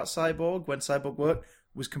work about Cyborg when Cyborg worked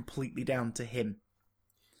was completely down to him.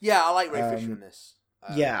 Yeah, I like Ray Fisher in this.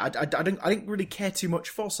 I didn't really care too much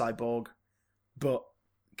for Cyborg, but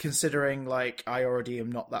considering like I already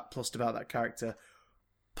am not that plussed about that character,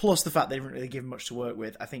 plus the fact they didn't really give him much to work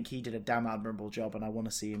with, I think he did a damn admirable job, and I want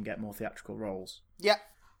to see him get more theatrical roles. Yeah,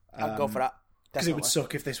 I'd go for that. Because it would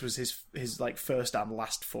suck if this was his like first and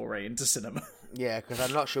last foray into cinema. Yeah, because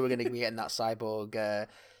I'm not sure we're going to be getting that Cyborg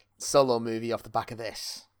solo movie off the back of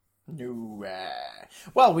this. No.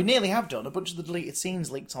 Well, we nearly have done. A bunch of the deleted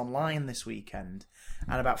scenes leaked online this weekend,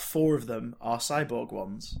 and about 4 of them are Cyborg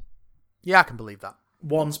ones. Yeah, I can believe that.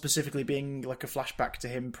 One specifically being like a flashback to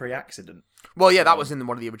him pre-accident. Well, yeah, that was in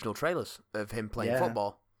one of the original trailers of him playing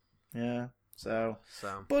football. Yeah. So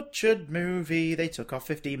butchered movie. They took off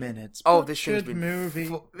 50 minutes. This thing's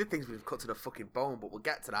been cut to the fucking bone, but we'll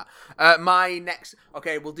get to that. My next.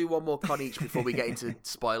 Okay, we'll do one more con each before we get into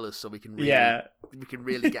spoilers, so we can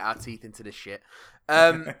really get our teeth into this shit.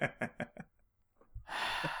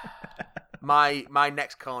 My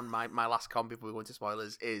next con, my last con before we go into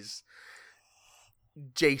spoilers is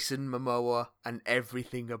Jason Momoa and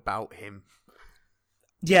everything about him.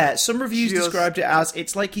 Yeah, some reviews described it as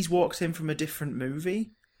it's like he's walked in from a different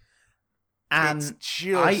movie. And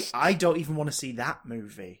I don't even want to see that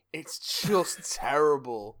movie. It's just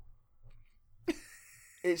terrible.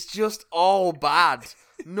 It's just all bad.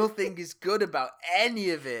 Nothing is good about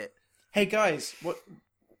any of it. Hey guys,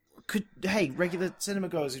 regular cinema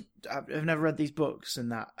goers, I've never read these books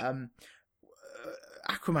and that.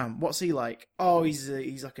 Aquaman, what's he like? Oh, he's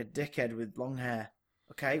like a dickhead with long hair.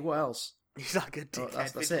 Okay, what else? He's like a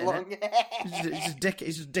dickhead with long hair. He's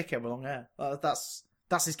just a dickhead with long hair.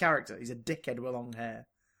 That's his character. He's a dickhead with long hair.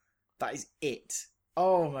 That is it.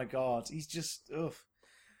 Oh my god, he's just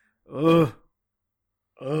ugh.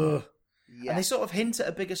 Yeah. And they sort of hint at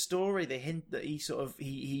a bigger story. They hint that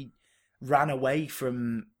he ran away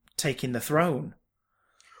from taking the throne.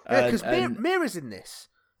 Yeah, because Mira's in this.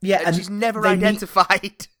 Yeah, and she's never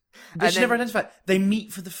identified. She's never identified. They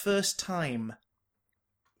meet for the first time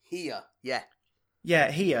here. Yeah.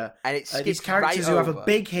 Yeah, here. And it's these characters who have a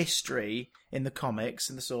big history in the comics,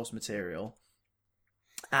 in the source material.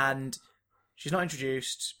 And she's not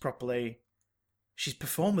introduced properly. She's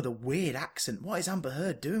performed with a weird accent. What is Amber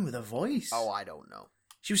Heard doing with her voice? Oh, I don't know.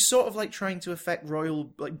 She was sort of like trying to affect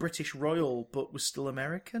British royal, but was still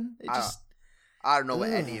American. I don't know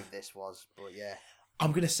what any of this was, but yeah.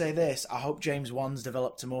 I'm going to say this. I hope James Wan's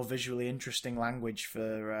developed a more visually interesting language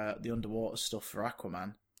for the underwater stuff for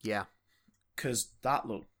Aquaman. Yeah. Because that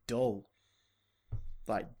looked dull.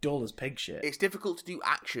 Like, dull as pig shit. It's difficult to do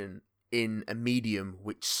action in a medium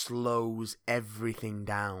which slows everything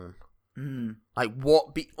down. Mm. Like,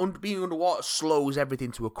 being underwater slows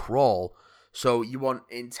everything to a crawl. So you want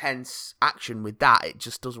intense action with that. It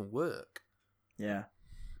just doesn't work. Yeah.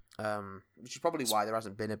 Which is probably why there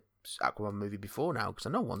hasn't been a Aquaman movie before now, because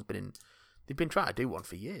I know one's been in. They've been trying to do one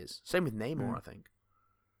for years. Same with Namor, I think.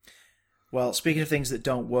 Well, speaking of things that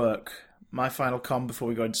don't work, my final com before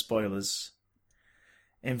we go into spoilers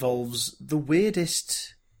involves the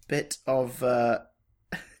weirdest bit of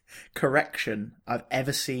correction I've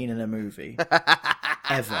ever seen in a movie.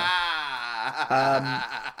 Ever.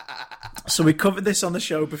 So we covered this on the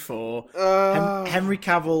show before. Henry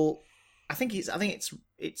Cavill, I think it's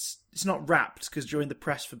not wrapped, because during the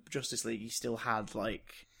press for Justice League he still had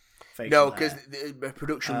facial because hair. the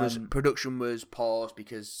production was paused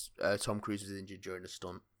because Tom Cruise was injured during a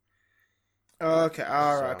stunt. Okay,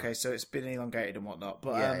 alright, okay, so it's been elongated and whatnot.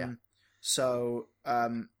 But So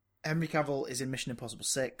Henry Cavill is in Mission Impossible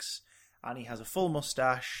 6, and he has a full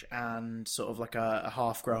mustache and sort of like a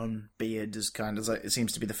half-grown beard, as kind of it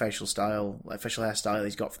seems to be the facial hairstyle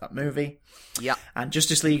he's got for that movie. Yeah. And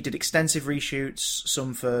Justice League did extensive reshoots,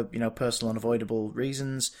 some for personal unavoidable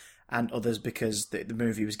reasons, and others because the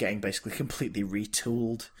movie was getting basically completely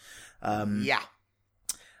retooled. Yeah.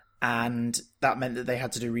 And that meant that they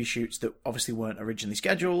had to do reshoots that obviously weren't originally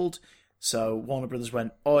scheduled. So Warner Brothers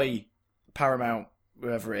went, "Oi, Paramount,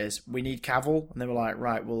 whoever it is, we need Cavill." And they were like,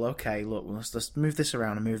 "Right, well, okay, look, let's move this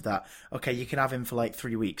around and move that. Okay, you can have him for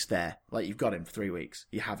 3 weeks there. You've got him for 3 weeks.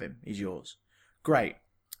 You have him. He's yours. Great.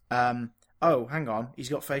 Oh, hang on. He's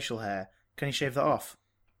got facial hair. Can you shave that off?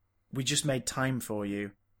 We just made time for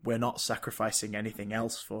you. We're not sacrificing anything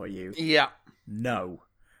else for you." Yeah. No.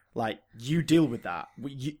 You deal with that.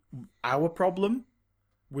 Our problem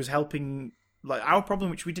was helping... our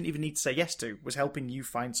problem, which we didn't even need to say yes to, was helping you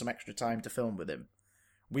find some extra time to film with him.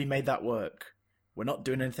 We made that work. We're not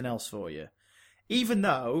doing anything else for you. Even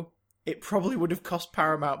though it probably would have cost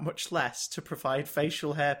Paramount much less to provide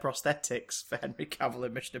facial hair prosthetics for Henry Cavill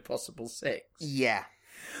in Mission Impossible 6. Yeah.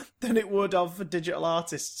 Than it would have for digital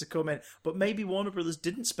artists to come in. But maybe Warner Brothers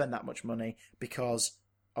didn't spend that much money because,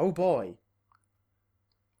 oh boy...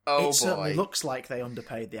 It certainly looks like they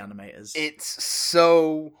underpaid the animators. It's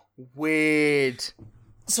so weird.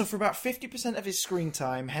 So for about 50% of his screen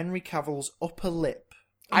time, Henry Cavill's upper lip...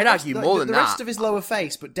 I'd argue more than that. The rest of his lower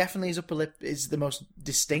face, but definitely his upper lip is the most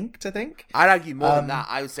distinct, I think. I'd argue more than that.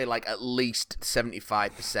 I would say at least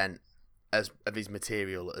 75% of his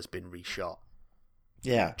material that has been reshot.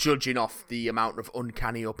 Yeah. Judging off the amount of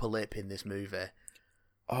uncanny upper lip in this movie.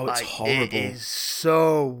 Oh, it's horrible. It is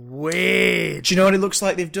so weird. Do you know what it looks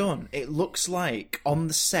like they've done? It looks like, on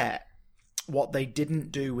the set, what they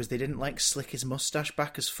didn't do was they didn't, slick his mustache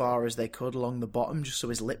back as far as they could along the bottom, just so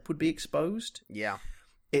his lip would be exposed. Yeah.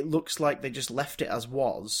 It looks like they just left it as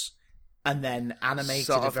was, and then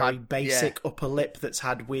animated a very basic upper lip that's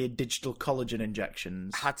had weird digital collagen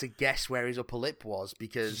injections. I had to guess where his upper lip was,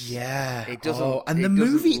 because... Yeah. It doesn't... the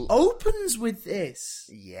movie opens with this.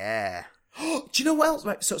 Yeah. Do you know what else?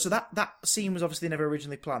 Right, so that scene was obviously never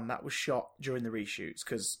originally planned. That was shot during the reshoots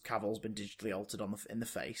because Cavill's been digitally altered in the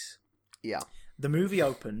face. Yeah. The movie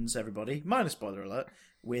opens, everybody, minor spoiler alert,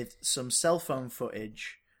 with some cell phone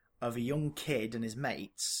footage of a young kid and his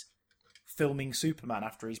mates filming Superman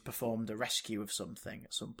after he's performed a rescue of something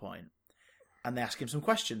at some point. And they ask him some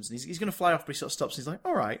questions, and he's going to fly off, but he sort of stops, and he's like,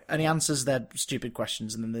 all right. And he answers their stupid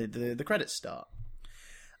questions, and then the credits start.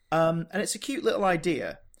 And it's a cute little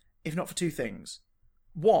idea, if not for two things.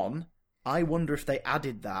 One, I wonder if they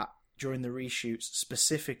added that during the reshoots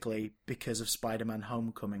specifically because of Spider-Man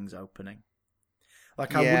Homecoming's opening.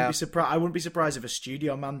 Like, I wouldn't be surprised if a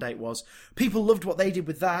studio mandate was, people loved what they did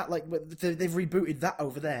with that, like, they've rebooted that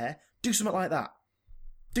over there. Do something like that.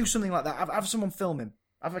 Do something like that. Have someone film him.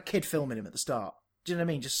 Have a kid filming him at the start. Do you know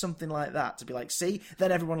what I mean? Just something like that to be like, see?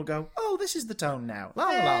 Then everyone will go, oh, this is the tone now. La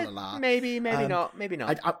la la la. Maybe not. Maybe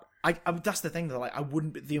not. That's the thing, though. Like, I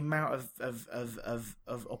wouldn't. The amount of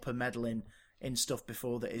upper meddling in stuff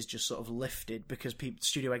before that is just sort of lifted because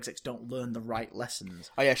studio execs don't learn the right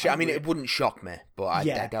lessons. Oh yeah, I mean, it wouldn't shock me, but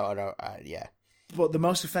I don't. Yeah. But the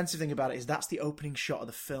most offensive thing about it is that's the opening shot of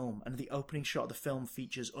the film, and the opening shot of the film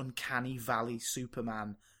features Uncanny Valley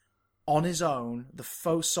Superman on his own, the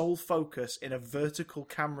sole focus in a vertical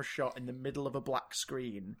camera shot in the middle of a black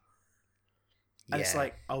screen. And it's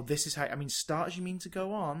like, oh, this is how... I mean, start as you mean to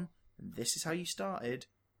go on, and this is how you started.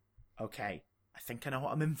 Okay, I think I know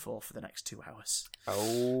what I'm in for the next 2 hours.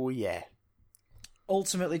 Oh, yeah.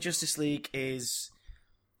 Ultimately, Justice League is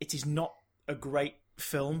not a great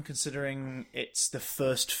film, considering it's the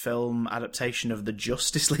first film adaptation of the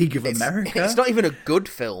Justice League of America. It's not even a good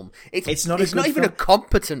film. It's not even a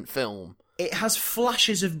competent film. It has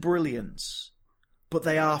flashes of brilliance, but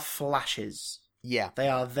they are flashes. Yeah. They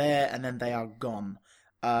are there and then they are gone.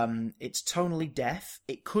 It's tonally deaf.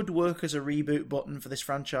 It could work as a reboot button for this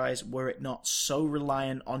franchise were it not so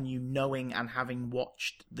reliant on you knowing and having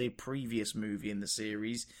watched the previous movie in the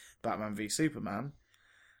series, Batman v Superman.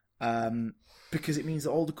 Because it means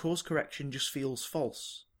that all the course correction just feels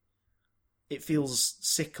false. It feels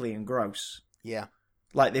sickly and gross. Yeah.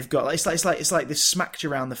 Like they've got, it's like they've smacked you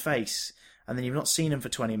around the face, and then you've not seen them for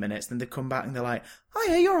 20 minutes, then they come back and they're like, oh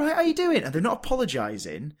yeah, you alright, how you doing? And they're not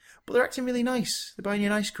apologising, but they're acting really nice. They're buying you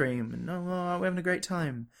an ice cream, and oh, we're having a great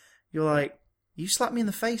time. You're like, you slapped me in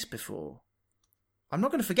the face before. I'm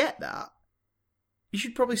not going to forget that. You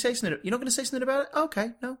should probably say something. You're not going to say something about it?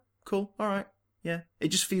 Okay, no, cool, alright. Yeah, it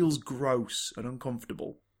just feels gross and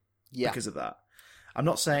uncomfortable because of that. I'm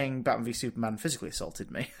not saying Batman v Superman physically assaulted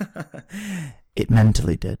me. It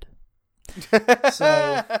mentally did.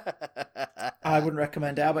 So I wouldn't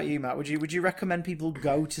recommend it. How about you, Matt? Would you recommend people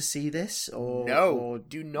go to see this? Or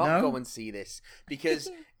do not go and see this, because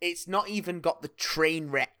it's not even got the train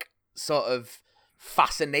wreck sort of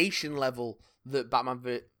fascination level that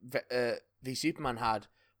Batman v Superman had,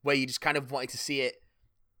 where you just kind of wanted to see it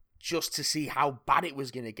just to see how bad it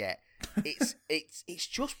was going to get. It's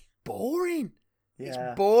just boring. Yeah. It's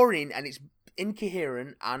boring and it's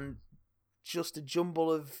incoherent and just a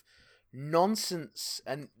jumble of nonsense.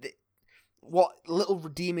 And what little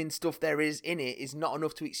redeeming stuff there is in it is not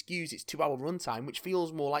enough to excuse its 2-hour runtime, which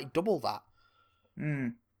feels more like double that.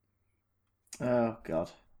 Oh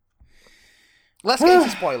God. Let's get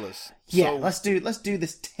into spoilers. Yeah, let's do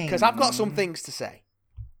this thing. Because I've got some things to say.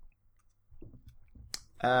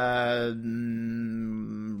 Rude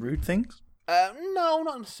things? No,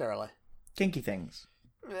 not necessarily. Kinky things?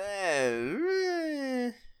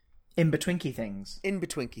 In-betweenky things?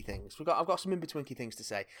 In-betweenky things. I've got some in-betweenky things to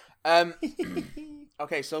say.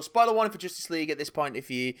 Okay, so spoiler warning for Justice League at this point.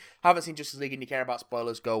 If you haven't seen Justice League and you care about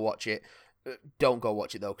spoilers, go watch it. Don't go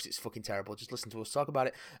watch it, though, because it's fucking terrible. Just listen to us talk about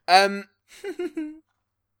it.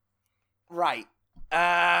 Right.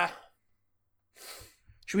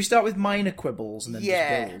 Should we start with minor quibbles and then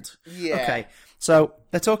just build? Yeah. Okay, so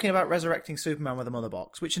they're talking about resurrecting Superman with a mother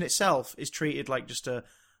box, which in itself is treated like just a,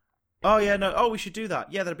 oh yeah, no, oh we should do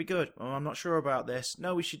that. Yeah, that'd be good. Oh, I'm not sure about this.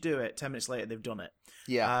 No, we should do it. 10 minutes later, they've done it.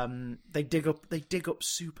 Yeah. They dig up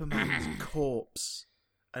Superman's corpse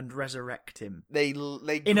and resurrect him.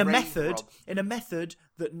 In a method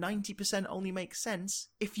that 90% only makes sense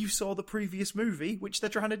if you saw the previous movie, which they're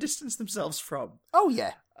trying to distance themselves from. Oh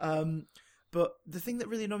yeah. But the thing that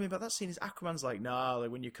really annoyed me about that scene is Aquaman's like, nah,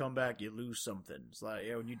 like when you come back, you lose something. It's like,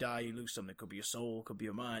 when you die, you lose something. It could be your soul, could be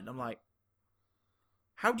your mind. And I'm like,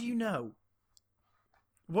 how do you know?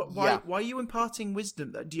 Why are you imparting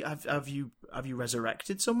wisdom? Have you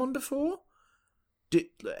resurrected someone before?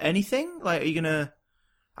 Anything? Like, are you gonna?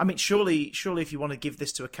 I mean, surely, if you want to give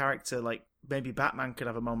this to a character, like maybe Batman could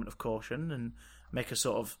have a moment of caution and make a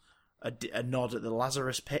sort of a nod at the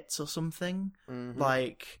Lazarus Pits or something. Mhm.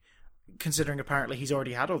 Like, considering apparently he's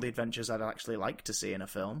already had all the adventures I'd actually like to see in a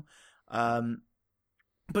film.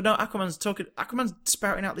 But no, Aquaman's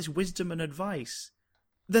spouting out this wisdom and advice.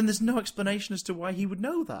 Then there's no explanation as to why he would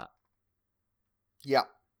know that. Yeah.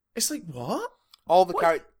 It's like, what? All the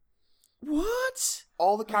What?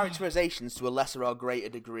 All the characterizations, to a lesser or greater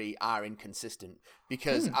degree, are inconsistent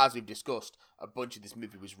because, as we've discussed, a bunch of this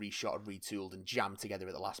movie was reshot and retooled and jammed together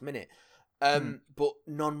at the last minute. But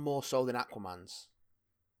none more so than Aquaman's.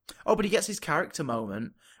 Oh, but he gets his character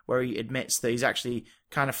moment where he admits that he's actually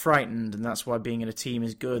kind of frightened, and that's why being in a team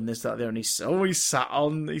is good. And this, that, there, and he sat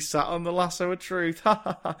on the lasso of truth.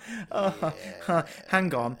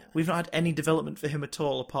 Hang on, we've not had any development for him at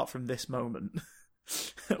all apart from this moment.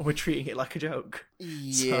 We're treating it like a joke.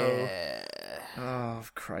 Yeah. So, oh,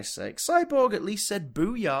 for Christ's sake. Cyborg at least said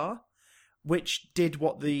booyah, which did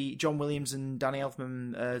what the John Williams and Danny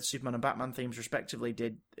Elfman Superman and Batman themes respectively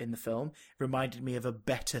did in the film. It reminded me of a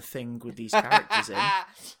better thing with these characters in.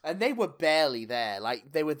 And they were barely there.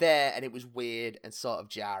 Like, they were there and it was weird and sort of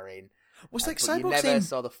jarring. Was like but Cyborg you never saying...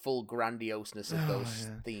 saw the full grandioseness of those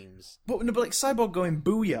themes. But like Cyborg going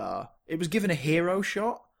booyah, it was given a hero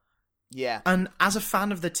shot. Yeah. And as a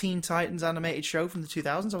fan of the Teen Titans animated show from the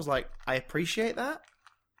 2000s, I was like, I appreciate that.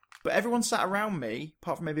 But everyone sat around me,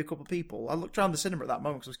 apart from maybe a couple of people. I looked around the cinema at that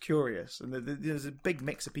moment because I was curious. And there's a big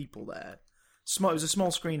mix of people there. It was a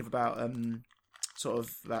small screen of about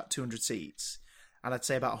 200 seats. And I'd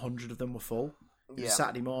say about 100 of them were full. It was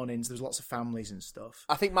Saturday mornings. There was lots of families and stuff.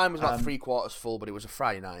 I think mine was about 3/4 full, but it was a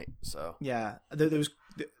Friday night, so... Yeah. There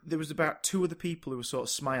was about 2 other people who were sort of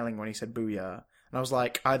smiling when he said booyah. And I was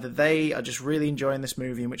like, either they are just really enjoying this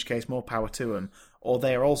movie, in which case more power to them, or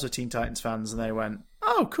they are also Teen Titans fans, and they went,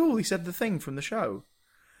 oh, cool, he said the thing from the show.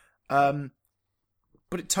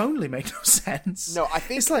 But it tonally made no sense. No, I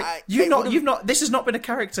think... It's like, this has not been a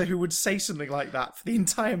character who would say something like that for the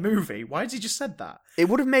entire movie. Why has he just said that? It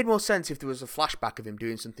would have made more sense if there was a flashback of him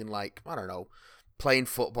doing something like, I don't know, playing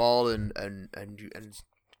football and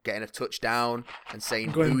getting a touchdown and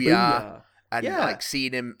saying booyah. And like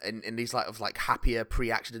seeing him in his like happier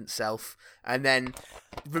pre-accident self, and then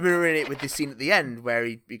remembering it with this scene at the end where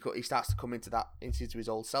he starts to come into his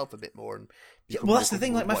old self a bit more. And well, that's the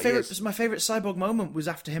thing. Like my favorite Cyborg moment was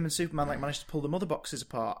after him and Superman like managed to pull the mother boxes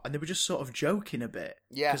apart, and they were just sort of joking a bit,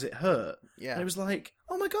 because it hurt. Yeah, and it was like,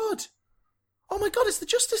 oh my god, it's the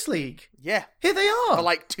Justice League. Yeah, here they are for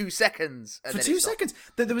like 2 seconds. For 2 seconds,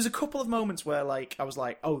 there was a couple of moments where like I was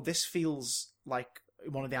like, oh, this feels like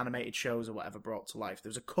one of the animated shows or whatever brought to life. There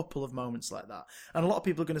was a couple of moments like that. And a lot of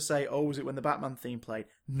people are going to say, oh, was it when the Batman theme played?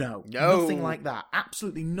 No, nothing like that.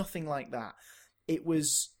 Absolutely nothing like that. It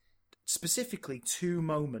was specifically 2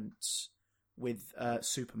 moments with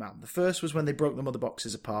Superman. The first was when they broke the mother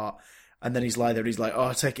boxes apart, and then he's lying there and he's like, oh,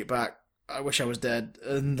 I take it back. I wish I was dead.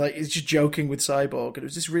 And like he's just joking with Cyborg. And it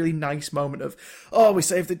was this really nice moment of, oh, we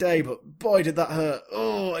saved the day, but boy, did that hurt.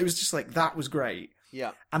 Oh, it was just like, that was great.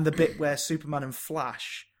 Yeah. And the bit where Superman and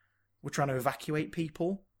Flash were trying to evacuate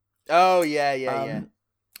people. Oh, yeah.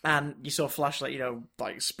 And you saw Flash,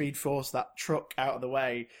 like Speed Force that truck out of the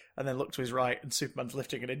way, and then look to his right, and Superman's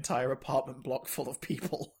lifting an entire apartment block full of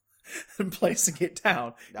people and placing it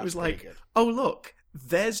down. It was like, good. Oh, look,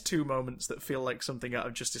 there's 2 moments that feel like something out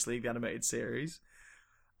of Justice League, the animated series.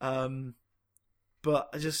 But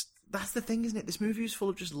that's the thing, isn't it? This movie was full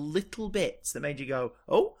of just little bits that made you go,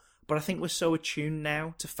 oh, but I think we're so attuned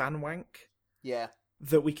now to fan wank. Yeah.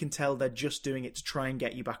 That we can tell they're just doing it to try and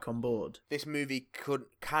get you back on board. This movie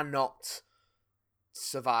cannot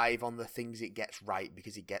survive on the things it gets right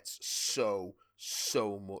because it gets so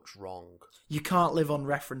much wrong. You can't live on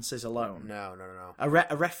references alone. No. A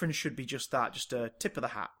reference should be just that, just a tip of the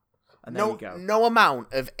hat. And there you go. No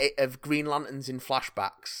amount of Green Lanterns in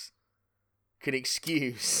flashbacks can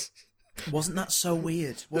excuse... Wasn't that so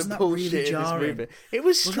weird? Wasn't that really jarring? It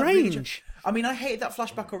was strange. I mean, I hated that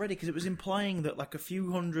flashback already because it was implying that like a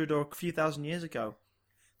few hundred or a few thousand years ago,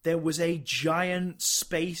 there was a giant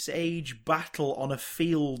space-age battle on a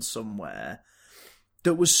field somewhere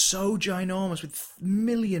that was so ginormous with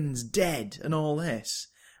millions dead and all this.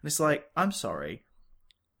 And it's like, I'm sorry.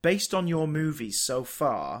 Based on your movies so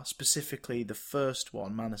far, specifically the first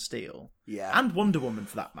one, Man of Steel, and Wonder Woman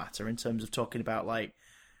for that matter, in terms of talking about like,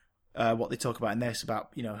 what they talk about in this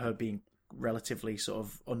about, her being relatively sort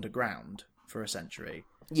of underground for a century.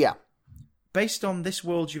 Yeah. Based on this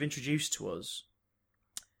world you've introduced to us,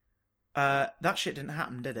 that shit didn't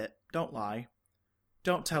happen, did it? Don't lie.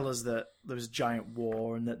 Don't tell us that there was a giant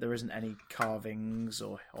war and that there isn't any carvings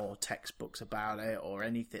or textbooks about it or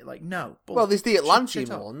anything. Like, no. Well, there's the Atlantean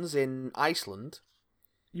ones in Iceland.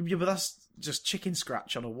 Yeah, but that's just chicken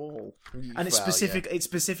scratch on a wall, and it Well,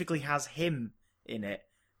 specifically has him in it,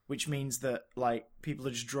 which means that like people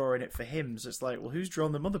are just drawing it for him. So it's like, well, who's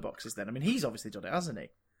drawn the mother boxes then? I mean, he's obviously done it, hasn't he?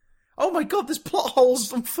 Oh my god, there's plot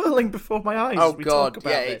holes unfurling before my eyes. Oh as we god, talk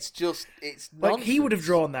about it's just like he would have nonsense.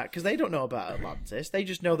 drawn that because they don't know about Atlantis. They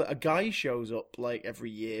just know that a guy shows up like every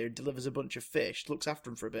year, delivers a bunch of fish, looks after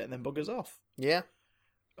him for a bit, and then buggers off. Yeah.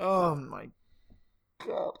 Oh my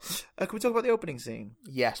god! Can we talk about the opening scene,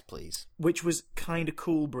 Yes, please. which was kind of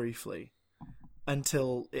cool briefly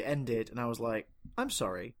until it ended, and I was like, "I'm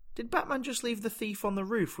sorry, did Batman just leave the thief on the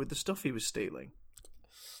roof with the stuff he was stealing?"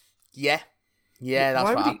 Yeah. Yeah,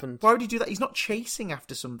 that's what happened. Why would he do that? He's not chasing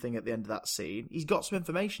after something at the end of that scene. He's got some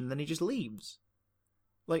information, and then he just leaves.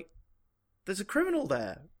 Like, there's a criminal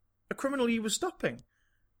there. A criminal you were stopping.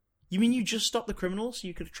 You mean you just stopped the criminal so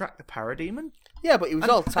you could attract the parademon? Yeah, but he was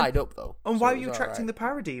all tied up, though. And so why it were you was attracting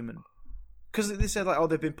alright. the parademon? Because they said, like, oh,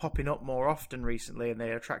 they've been popping up more often recently, and they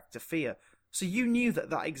attract to fear. So you knew that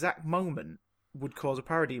that exact moment would cause a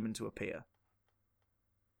parademon to appear.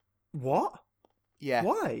 What? Yeah.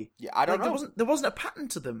 Why? Yeah, I don't Like, know. There wasn't a pattern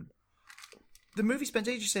to them. The movie spends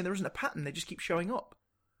ages saying there isn't a pattern. They just keep showing up,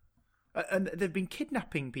 and they've been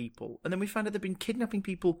kidnapping people. And then we find out they've been kidnapping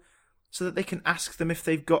people so that they can ask them if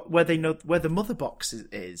they've got where they know where the mother box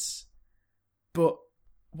is. But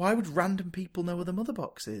why would random people know where the mother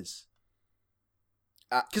box is?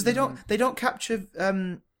 Because they don't capture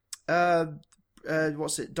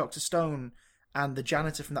what's it, Dr. Stone and the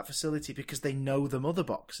janitor from that facility because they know the mother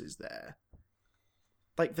box is there.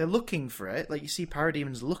 Like, they're looking for it. Like, you see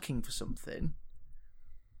parademons looking for something.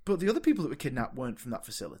 But the other people that were kidnapped weren't from that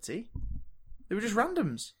facility. They were just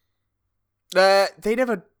randoms. They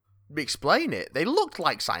never explain it. They looked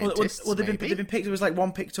like scientists. Well, they've maybe. been picked. There was like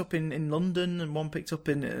one picked up in London and one picked up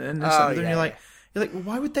in and Oh, and yeah, you're like, well,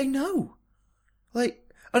 why would they know?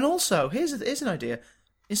 Like, and also here's an idea.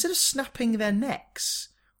 Instead of snapping their necks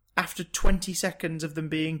after 20 seconds of them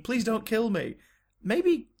being, please don't kill me,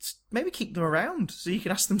 maybe keep them around so you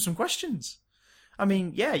can ask them some questions. I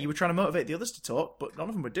mean, yeah, you were trying to motivate the others to talk, but none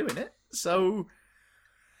of them were doing it. So,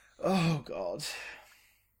 oh god,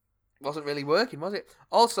 Wasn't really working, was it?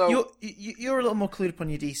 Also, you're a little more clued up on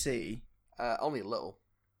your DC. only a little.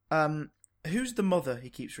 Who's the mother he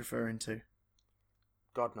keeps referring to?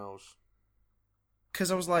 God knows.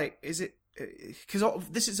 Because I was like, is it? Because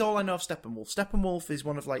this is all I know of Steppenwolf. Steppenwolf is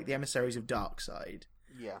one of like the emissaries of Darkseid.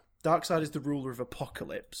 Yeah. Darkseid is the ruler of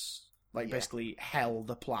Apocalypse, like Yeah. basically Hell,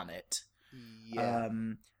 the planet. Yeah.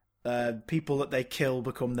 People that they kill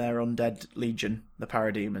become their undead legion, the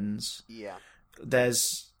parademons. Yeah.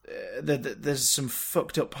 There's some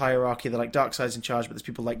fucked up hierarchy. They're like Darkseid's in charge, but there's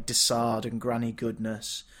people like Desard and Granny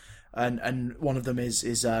Goodness, and one of them is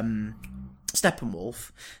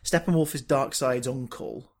Steppenwolf. Steppenwolf is Darkseid's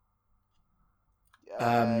uncle.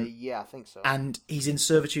 Yeah, I think so. And he's in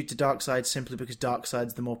servitude to Darkseid simply because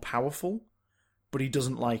Darkseid's the more powerful, but he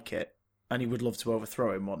doesn't like it, and he would love to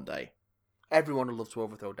overthrow him one day. Everyone would love to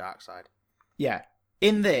overthrow Darkseid. Yeah.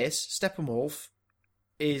 In this, Steppenwolf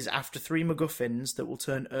is after 3 MacGuffins that will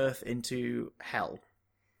turn Earth into hell.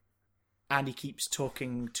 And he keeps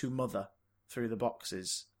talking to Mother through the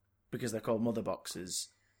boxes, because they're called Mother boxes.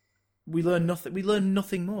 We learn nothing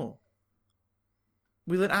more.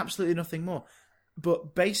 We learn absolutely nothing more.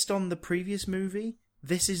 But based on the previous movie,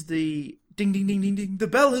 this is the ding ding ding ding ding, the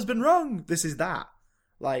bell has been rung. This is that.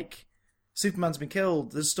 Like, Superman's been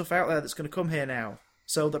killed, there's stuff out there that's going to come here now.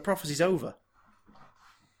 So the prophecy's over.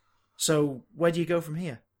 So where do you go from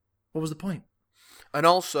here? What was the point? And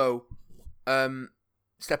also,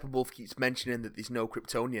 Steppenwolf keeps mentioning that there's no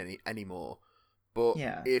Kryptonian anymore. But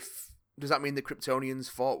Yeah. does that mean the Kryptonians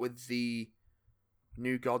fought with the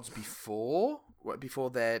New Gods before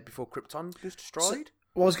Krypton was destroyed?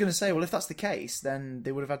 Well, I was going to say, well, if that's the case, then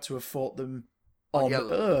they would have had to have fought them on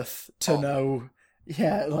Yellow. Earth to know.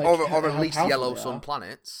 Yeah, like or how at least powerful Yellow they Sun are.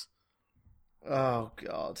 planets. Oh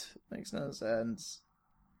God, makes no sense.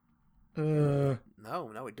 No,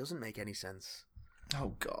 it doesn't make any sense.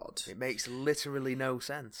 Oh God. It makes literally no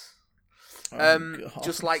sense. Oh, God.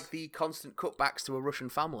 Just like the constant cutbacks to a Russian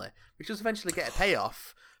family, which does eventually get a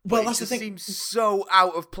payoff. Well, But that's it the just thing. seems so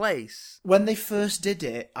out of place. When they first did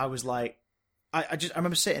it, I was like, I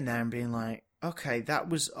remember sitting there and being like, okay, that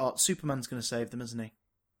was Superman's going to save them, isn't he?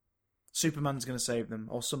 Superman's going to save them,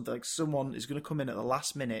 or something like someone is going to come in at the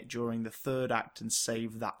last minute during the third act and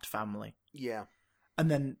save that family. Yeah.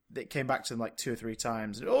 And then it came back to them like 2 or 3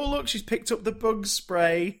 times. And, oh, look, she's picked up the bug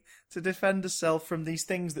spray to defend herself from these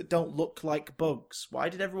things that don't look like bugs. Why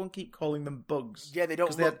did everyone keep calling them bugs? Yeah, they don't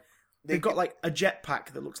 'Cause look... they've got like a jetpack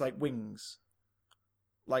that looks like wings.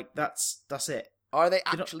 Like, that's it. Or are they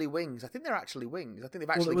actually wings? I think they're actually wings. I think they've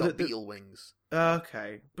actually got beetle wings.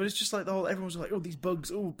 Okay. But it's just like everyone's like, oh, these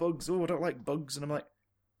bugs, oh, I don't like bugs. And I'm like,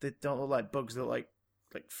 they don't look like bugs, they look like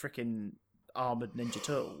freaking armoured Ninja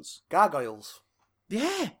Turtles. Gargoyles.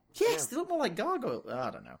 Yeah. Yes, they look more like gargoyles.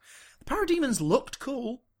 I don't know. The Parademons looked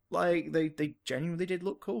cool. Like, they genuinely did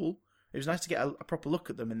look cool. It was nice to get a proper look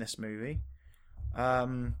at them in this movie.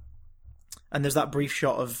 And there's that brief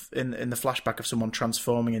shot of in the flashback of someone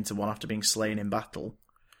transforming into one after being slain in battle,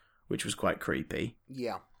 which was quite creepy.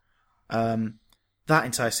 Yeah. That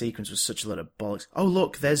entire sequence was such a lot of bollocks. Oh,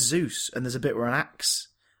 look, there's Zeus, and there's a bit where an axe...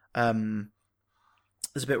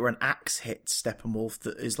 there's a bit where an axe hits Steppenwolf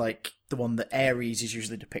that is like the one that Ares is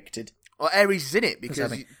usually depicted. Well, Ares is in it because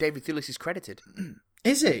David Thewlis is credited.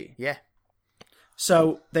 Is he? Yeah.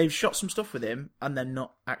 So they've shot some stuff with him and then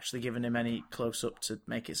not actually given him any close-up to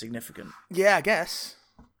make it significant. Yeah, I guess.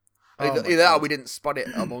 Either that or we didn't spot it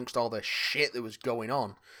amongst all the shit that was going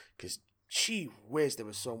on. Because, gee whiz, there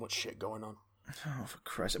was so much shit going on. Oh, for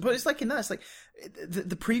Christ. But it's like in that, it's like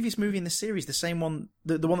the previous movie in the series, the same one,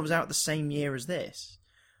 the one that was out the same year as this,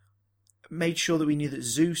 made sure that we knew that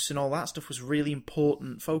Zeus and all that stuff was a really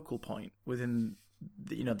important focal point within,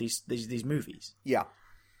 these movies. Yeah.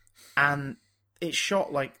 And it's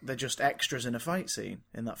shot like they're just extras in a fight scene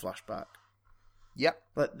in that flashback. Yep.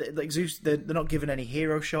 Like Zeus, they're not given any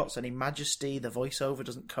hero shots, any majesty. The voiceover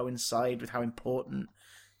doesn't coincide with how important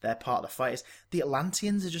their part of the fight is. The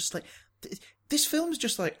Atlanteans are just like... This film's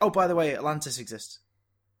just like, oh, by the way, Atlantis exists.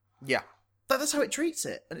 Yeah. That's how it treats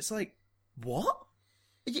it. And it's like, what?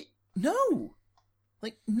 No.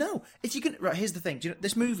 Like, no. If you can... Right, here's the thing. Do you know,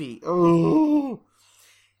 this movie... Oh,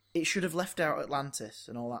 it should have left out Atlantis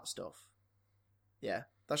and all that stuff. Yeah.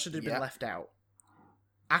 That should have been left out.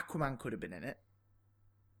 Aquaman could have been in it.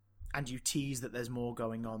 And you tease that there's more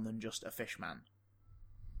going on than just a fish man.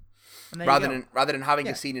 Rather than having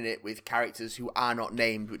a scene in it with characters who are not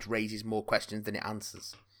named, which raises more questions than it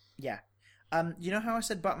answers. Yeah. You know how I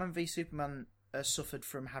said Batman v Superman suffered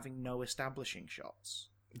from having no establishing shots?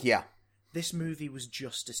 Yeah. This movie was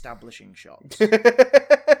just establishing shots. Do you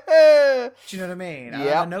know what I mean?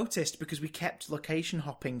 Yeah. I noticed because we kept location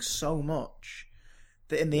hopping so much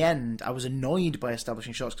that in the end I was annoyed by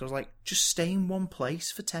establishing shots because I was like, just stay in one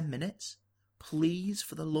place for 10 minutes. Please,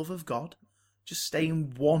 for the love of God. Just stay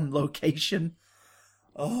in one location.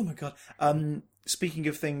 Oh my God. Speaking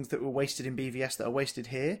of things that were wasted in BVS that are wasted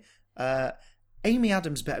here, Amy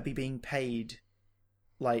Adams better be being paid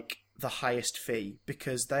like the highest fee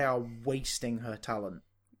because they are wasting her talent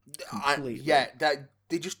completely.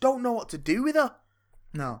 They just don't know what to do with her.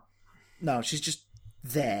 No, she's just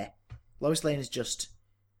there. Lois Lane is just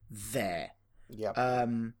there. Yeah.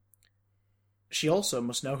 She also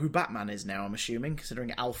must know who Batman is now, I'm assuming,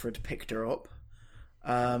 considering Alfred picked her up.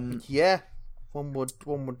 Yeah, one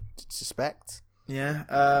would suspect. Yeah,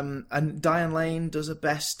 and Diane Lane does her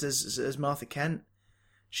best as Martha Kent.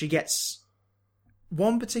 She gets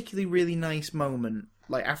one particularly really nice moment,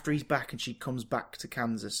 like after he's back and she comes back to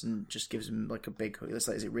Kansas and just gives him like a big hug. It's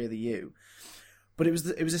like, is it really you? But it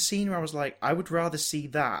was a scene where I was like, I would rather see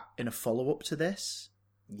that in a follow-up to this.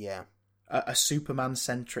 Yeah. A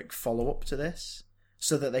Superman-centric follow-up to this,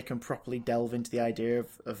 so that they can properly delve into the idea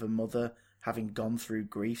of a mother having gone through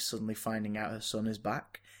grief, suddenly finding out her son is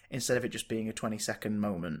back, instead of it just being a 20-second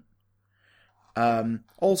moment.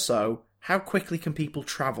 Also, how quickly can people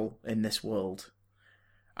travel in this world?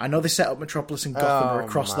 I know they set up Metropolis and Gotham are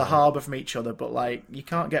across the harbour from each other, but like you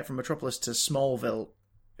can't get from Metropolis to Smallville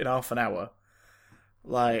in half an hour.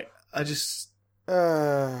 Like, I just...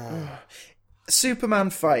 Superman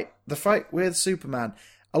fight. The fight with Superman.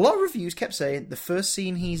 A lot of reviews kept saying the first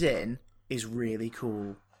scene he's in is really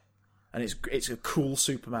cool. And it's a cool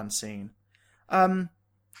Superman scene. I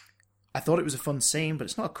thought it was a fun scene, but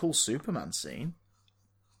it's not a cool Superman scene.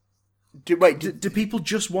 Do people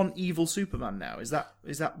just want evil Superman now? Is that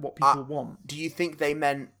what people want? Do you think they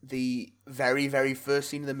meant the very, very first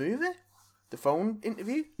scene of the movie? The phone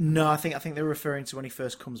interview? No, I think they're referring to when he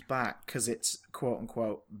first comes back because it's quote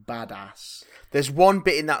unquote badass. There's one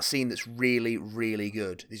bit in that scene that's really, really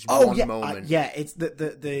good. There's one moment. It's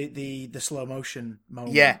the slow motion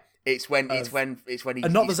moment. Yeah, it's when he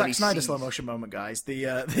and not the Zack Snyder slow motion moment, guys.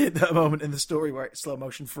 The moment in the story where it's slow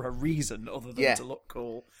motion for a reason other than to look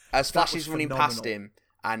cool. As Flash is running past him,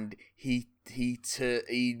 and he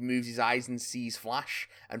moves his eyes and sees Flash,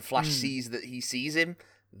 and Flash sees that he sees him.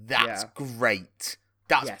 That's great.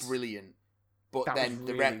 That's brilliant. But that then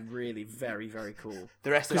was really very, very cool.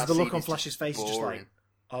 The rest of that because the look scene on Flash's face is just like,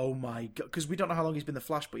 oh my God. Because we don't know how long he's been the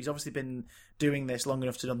Flash, but he's obviously been doing this long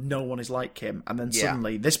enough to know no one is like him. And then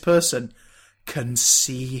suddenly, this person can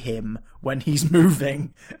see him when he's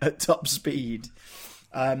moving at top speed.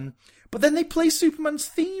 But then they play Superman's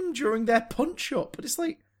theme during their punch-up, and it's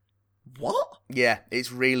like, what? Yeah,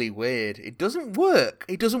 it's really weird. It doesn't work.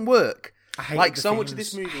 It doesn't work. I hated like, the so themes, much of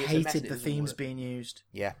this movie is a mess hated and it the doesn't themes work. being used.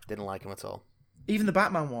 Yeah, didn't like them at all. Even the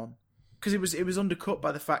Batman one. Because it was undercut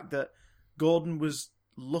by the fact that Gordon was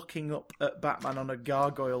looking up at Batman on a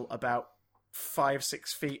gargoyle about 5-6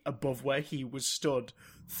 feet above where he was stood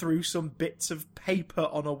through some bits of paper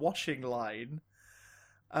on a washing line.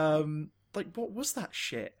 Like, what was that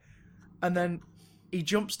shit? And then he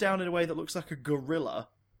jumps down in a way that looks like a gorilla,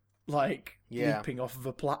 like, leaping off of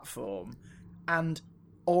a platform. And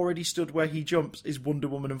already stood where he jumps is Wonder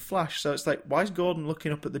Woman and Flash. So it's like, why is Gordon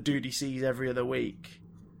looking up at the dude he sees every other week?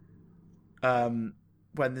 When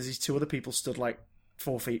there's these two other people stood, like,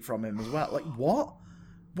 4 feet from him as well. Like, what?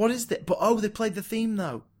 What is that? But, they played the theme,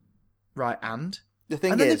 though. Right, and? The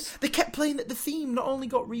thing is... They kept playing that the theme not only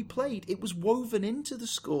got replayed, it was woven into the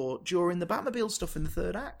score during the Batmobile stuff in the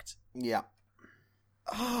third act. Yeah.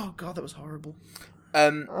 Oh, God, that was horrible.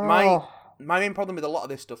 My main problem with a lot of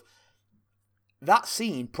this stuff, that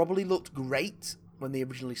scene probably looked great when they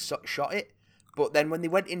originally shot it, but then when they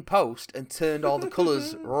went in post and turned all the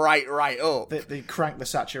colours right up... They cranked the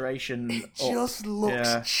saturation It up. just looks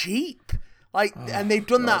cheap. Like, and they've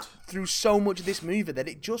done that through so much of this movie that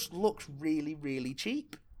it just looks really, really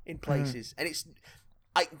cheap in places. And it's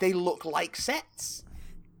like, they look like sets.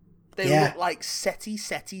 They look like setty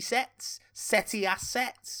sets. Setty-ass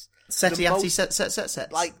sets. Setty-assy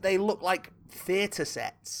sets. Like, they look like theatre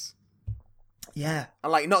sets. Yeah.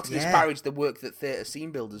 And, like, not to disparage the work that theatre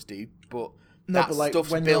scene builders do, but no, but like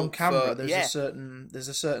stuff's when you're on built camera, for, there's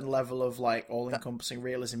a certain level of like all-encompassing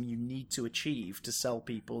realism you need to achieve to sell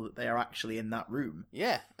people that they are actually in that room.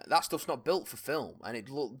 Yeah, that stuff's not built for film, and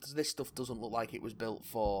this stuff doesn't look like it was built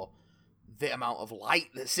for the amount of light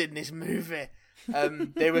that's in this movie.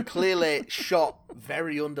 They were clearly shot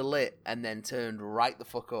very underlit and then turned right the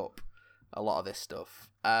fuck up. A lot of this stuff,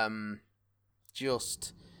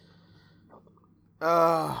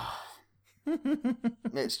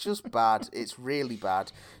 it's just bad. It's really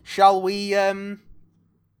bad. Shall we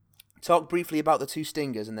talk briefly about the two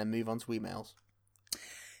stingers and then move on to emails?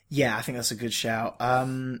 Yeah, I think that's a good shout.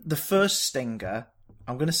 The first stinger,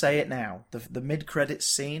 I'm going to say it now, the mid-credits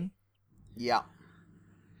scene. Yeah.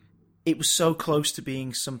 It was so close to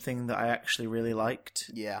being something that I actually really liked.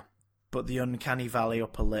 Yeah. But the uncanny valley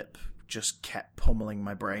upper lip just kept pummeling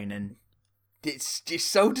my brain in. It's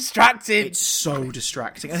just so distracting. It's so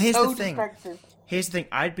distracting. And here's the thing. Here's the thing.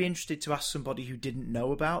 I'd be interested to ask somebody who didn't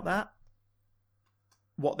know about that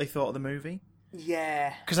what they thought of the movie.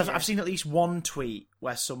 Yeah. Because I've seen at least one tweet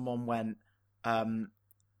where someone went, have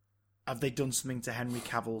they done something to Henry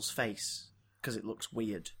Cavill's face? Because it looks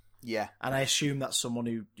weird. Yeah. And I assume that's someone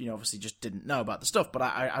who, obviously just didn't know about the stuff. But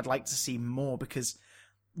I'd like to see more because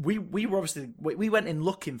we were obviously... We went in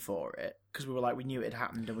looking for it because we were like, we knew it had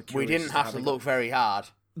happened and we're curious. We didn't have to look very hard.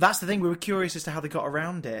 That's the thing. We were curious as to how they got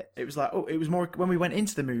around it. It was like, it was more... When we went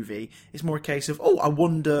into the movie, it's more a case of, I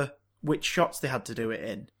wonder which shots they had to do it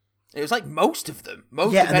in. It was like most of them.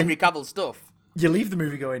 Most of Henry Cavill's stuff. You leave the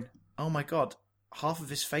movie going, oh my God, half of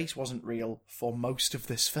his face wasn't real for most of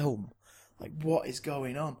this film. Like, what is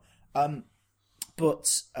going on?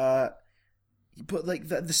 But like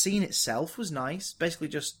the scene itself was nice. Basically,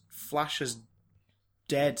 just Flash as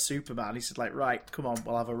dead Superman. He said, like, right, come on,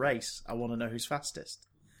 we'll have a race. I want to know who's fastest.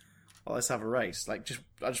 Well, let's have a race. Like,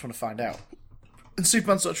 I just want to find out. And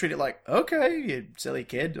Superman sort of treated it like, okay, you silly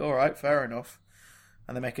kid. All right, fair enough.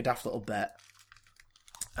 And they make a daft little bet.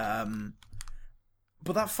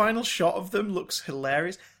 But that final shot of them looks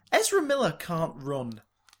hilarious. Ezra Miller can't run.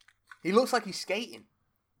 He looks like he's skating.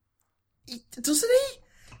 Doesn't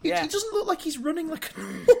he? Yeah. He doesn't look like he's running like a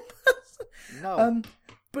normal person. No.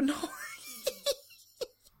 But no.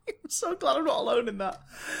 I'm so glad I'm not alone in that.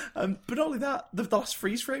 But not only that, the last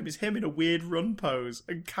freeze frame is him in a weird run pose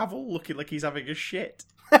and Cavill looking like he's having a shit.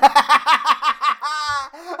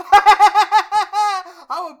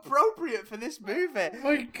 How appropriate for this movie. Oh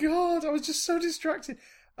my God, I was just so distracted.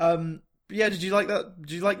 But yeah, did you like that?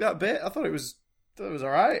 Did you like that bit? I thought it was all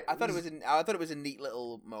right. I thought it was a neat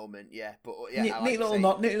little moment. Yeah, but yeah, neat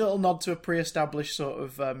little nod to a pre-established sort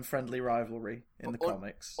of friendly rivalry in the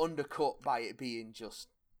comics, undercut by it being just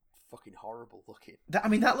fucking horrible looking. That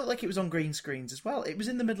looked like it was on green screens as well. It was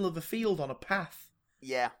in the middle of a field on a path.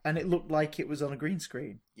 Yeah, and it looked like it was on a green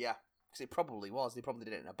screen. Yeah, because it probably was. They probably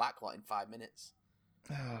did it in a backlot in 5 minutes.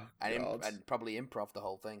 Oh, and probably improv the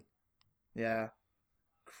whole thing. Yeah,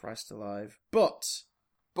 Christ alive. But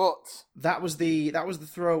that was the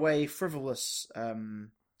throwaway frivolous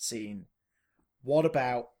scene what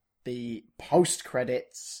about the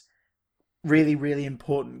post-credits, really, really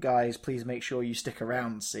important, guys, please make sure you stick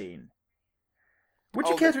around scene? Would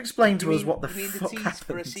you care to explain to us what the fuck happens?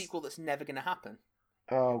 For a sequel that's never going to happen?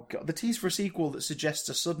 Oh, God. The tease for a sequel that suggests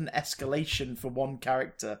a sudden escalation for one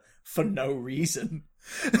character for no reason.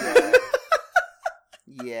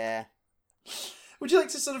 Yeah. Would you like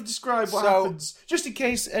to sort of describe what happens? Just in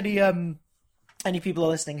case any people are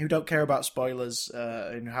listening who don't care about spoilers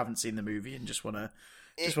and who haven't seen the movie and just want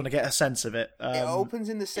to get a sense of it. It opens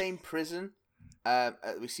in the same prison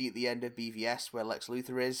we see at the end of BVS where Lex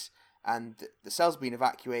Luthor is, and the cell's been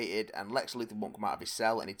evacuated, and Lex Luthor won't come out of his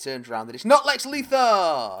cell, and he turns around and it's not Lex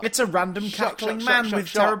Luthor! It's a random cackling man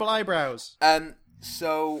with terrible eyebrows.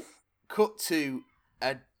 So, cut to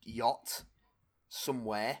a yacht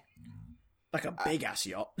somewhere. Like a big-ass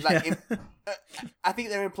yacht. I think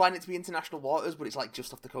they're implying it to be international waters, but it's like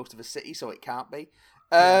just off the coast of a city, so it can't be.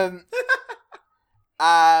 I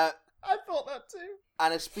thought that too.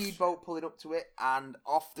 And a speedboat pulling up to it, and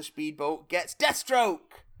off the speedboat gets Deathstroke!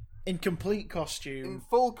 In complete costume. In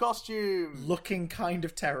full costume. Looking kind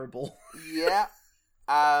of terrible. Yeah.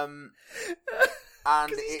 And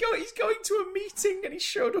he's going to a meeting and he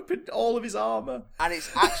showed up in all of his armour. And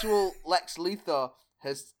it's actual Lex Luthor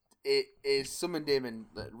is summoned him, and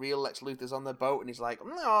the real Lex Luthor's on the boat, and he's like,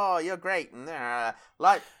 "Oh, you're great.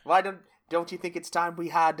 Like, why don't you think it's time we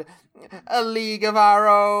had a league of our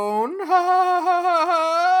own?"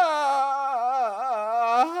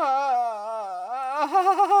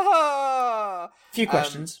 Few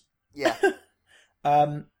questions. Yeah.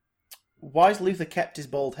 Why's Luthor kept his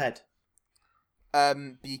bald head?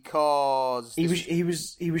 Because he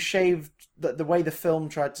was shaved. The way the film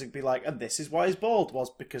tried to be like, and this is why he's bald,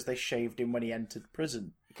 was because they shaved him when he entered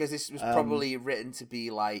prison. Because this was probably written to be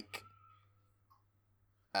like,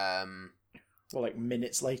 well, like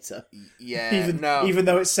minutes later. Yeah, even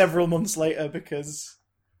though it's several months later, because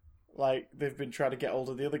like they've been trying to get hold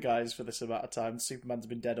of the other guys for this amount of time. Superman's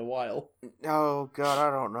been dead a while. Oh God, I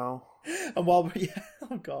don't know. And oh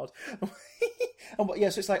God. So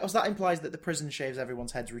it's like, that implies that the prison shaves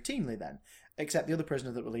everyone's heads routinely then, except the other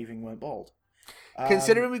prisoners that were leaving weren't bald.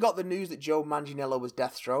 Considering we got the news that Joe Manganiello was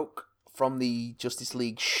Deathstroke from the Justice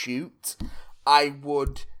League shoot, I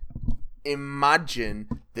would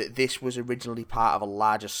imagine that this was originally part of a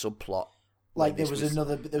larger subplot. Like there was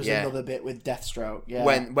another bit with Deathstroke. Yeah.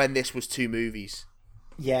 When this was 2 movies.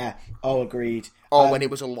 Yeah. Oh, agreed. Or when it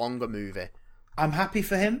was a longer movie. I'm happy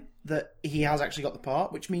for him that he has actually got the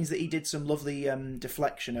part, which means that he did some lovely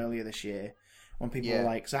deflection earlier this year when people were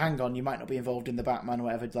like, so hang on, you might not be involved in the Batman or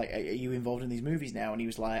whatever, like, are you involved in these movies now? And he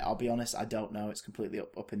was like, I'll be honest, I don't know, it's completely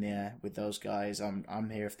up in the air with those guys. I'm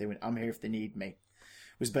here if they need me,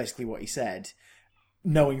 was basically what he said,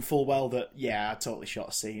 knowing full well that I totally shot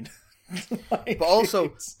a scene. But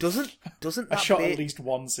also, doesn't that I shot at least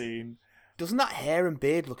one scene. Doesn't that hair and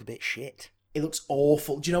beard look a bit shit? It looks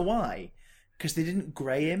awful. Do you know why? Because they didn't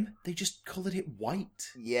grey him, they just coloured it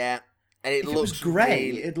white. Yeah, and if it was grey,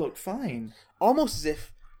 it looked fine. Almost as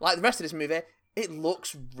if, like the rest of this movie, it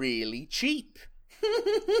looks really cheap.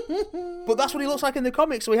 But that's what he looks like in the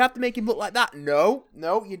comics, so we have to make him look like that. No,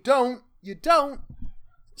 you don't. You don't.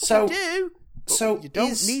 So, you do. So you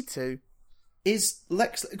don't need to. Is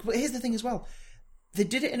Lex... But here's the thing as well. They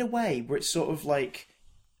did it in a way where it's sort of like,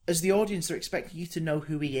 as the audience, they're expecting you to know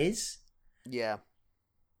who he is. Yeah.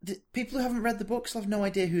 The people who haven't read the books will have no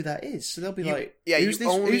idea who that is, so they'll be like, "Who's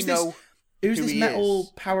this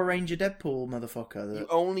metal Power Ranger Deadpool motherfucker that you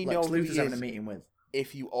only Lex know Luthor's having a meeting with?"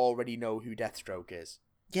 If you already know who Deathstroke is.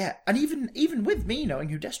 Yeah, and even with me knowing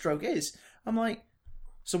who Deathstroke is, I'm like,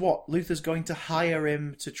 so what? Luthor's going to hire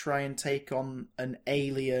him to try and take on an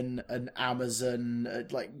alien, an Amazon,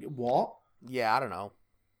 like what? Yeah, I don't know.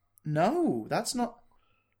 No, that's not.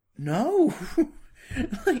 No.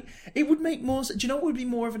 Like, it would make more... Do you know what would be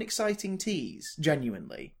more of an exciting tease,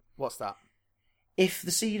 genuinely? What's that? If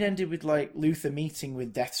the scene ended with, like, Luthor meeting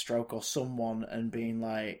with Deathstroke or someone and being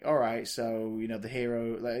like, alright, so, the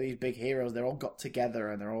hero... Like, these big heroes, they're all got together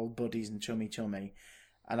and they're all buddies and chummy.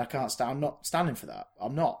 And I'm not standing for that.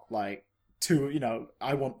 I'm not, like,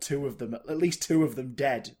 I want 2 of them, at least 2 of them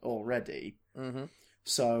dead already. Mm-hmm.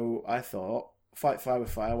 So I thought... Fight fire with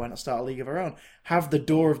fire, why not start a league of our own? Have the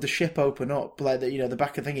door of the ship open up, like the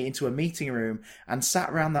back of the thingy, into a meeting room, and sat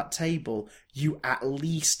around that table, you at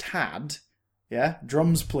least had,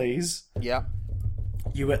 drums please. Yeah.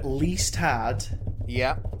 You at least had...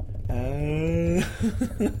 Yeah.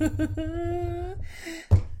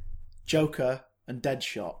 Joker and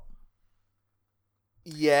Deadshot.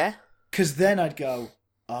 Yeah. Because then I'd go,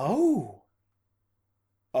 oh,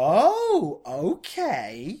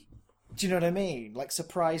 okay... Do you know what I mean? Like,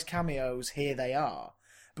 surprise cameos, here they are.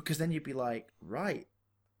 Because then you'd be like, right,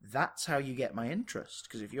 that's how you get my interest.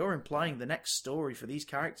 Because if you're implying the next story for these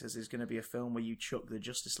characters is going to be a film where you chuck the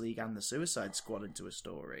Justice League and the Suicide Squad into a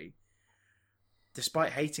story,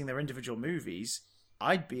 despite hating their individual movies,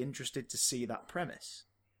 I'd be interested to see that premise.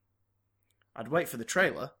 I'd wait for the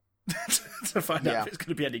trailer to find out if it's going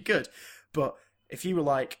to be any good. But if you were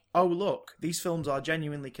like, oh, look, these films are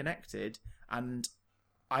genuinely connected, and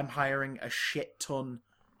I'm hiring a shit ton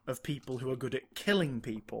of people who are good at killing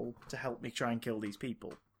people to help me try and kill these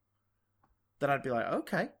people, then I'd be like,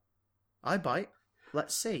 okay, I bite.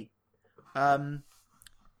 Let's see. But,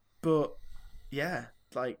 yeah,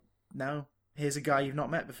 like, no. Here's a guy you've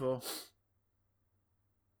not met before.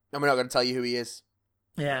 And we're not going to tell you who he is.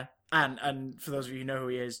 Yeah. And for those of you who know who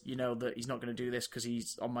he is, you know that he's not going to do this because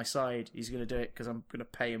he's on my side. He's going to do it because I'm going to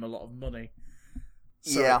pay him a lot of money.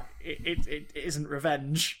 So yeah. It isn't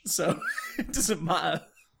revenge, so it doesn't matter.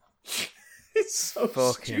 It's so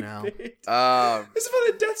fucking stupid. hell. It's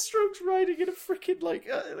about the Deathstroke's riding in a freaking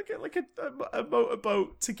a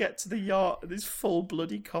motorboat to get to the yacht in his full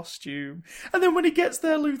bloody costume, and then when he gets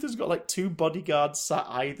there, Luthor's got like 2 bodyguards sat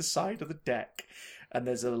either side of the deck, and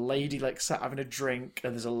there's a lady like sat having a drink,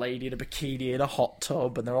 and there's a lady in a bikini in a hot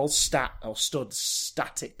tub, and they're all stood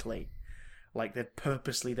statically, like they're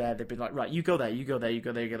purposely there. They've been like, right, you go there, you go there, you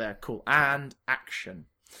go there, you go there, cool, and action.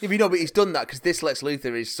 If you know, but he's done that because this Lex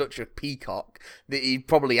Luthor is such a peacock that he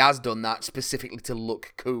probably has done that specifically to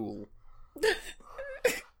look cool.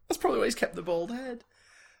 That's probably why he's kept the bald head.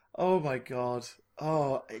 Oh my god.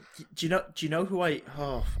 Oh, do you know who I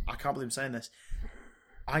can't believe I'm saying this.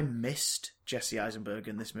 I missed Jesse Eisenberg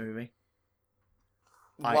in this movie.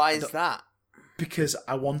 Why is that? Because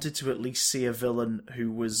I wanted to at least see a villain who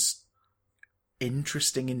was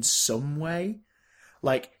interesting in some way.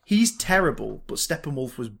 Like, he's terrible, but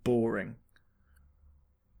Steppenwolf was boring.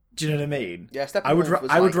 Do you know what I mean? Yeah, Steppenwolf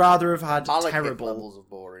I would rather have had Malekith terrible levels of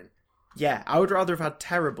boring. Yeah, I would rather have had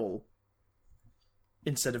terrible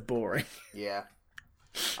instead of boring. Yeah,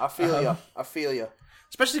 I feel you. I feel you.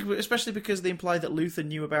 Especially because they imply that Luthor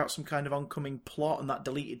knew about some kind of oncoming plot, and that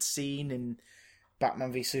deleted scene in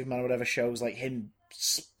Batman v Superman or whatever shows like him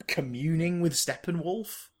communing with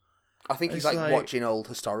Steppenwolf. I think he's like watching old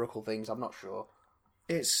historical things. I'm not sure.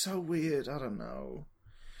 It's so weird. I don't know.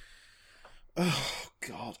 Oh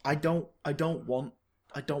god, I don't want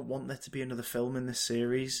there to be another film in this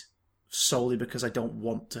series solely because I don't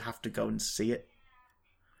want to have to go and see it.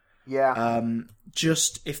 Yeah.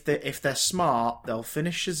 Just if they're smart, they'll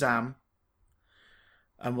finish Shazam,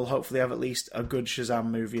 and we'll hopefully have at least a good Shazam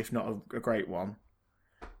movie, if not a great one.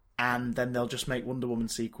 And then they'll just make Wonder Woman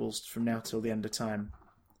sequels from now till the end of time.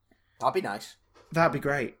 That'd be nice. That'd be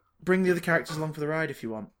great. Bring the other characters along for the ride if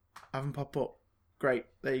you want. Have them pop up. Great.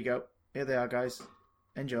 There you go. Here they are, guys.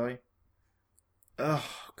 Enjoy. Oh,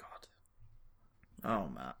 God. Oh,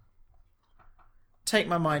 Matt. Take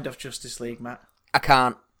my mind off Justice League, Matt. I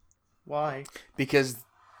can't. Why? Because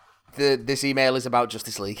this email is about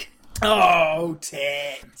Justice League. Oh,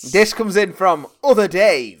 tits. This comes in from Other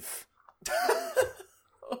Dave.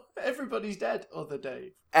 Everybody's dead, Other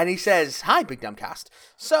Dave. And he says, hi, Big Damn Cast.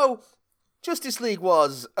 So, Justice League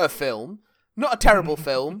was a film. Not a terrible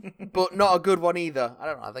film, but not a good one either. I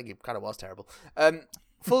don't know, I think it kind of was terrible.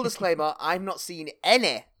 Full disclaimer, I've not seen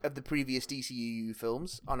any of the previous DCEU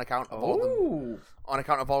films on account of all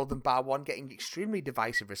of them bar one getting extremely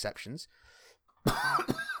divisive receptions.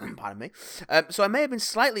 Pardon me. So I may have been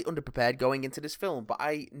slightly underprepared going into this film, but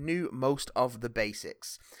I knew most of the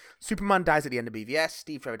basics. Superman dies at the end of BVS,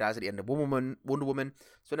 Steve Trevor dies at the end of Wonder Woman,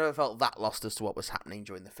 so I never felt that lost as to what was happening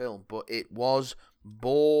during the film, but it was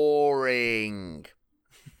boring.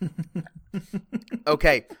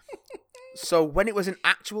 Okay, so when it was an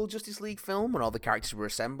actual Justice League film, when all the characters were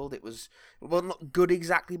assembled, it was, well, not good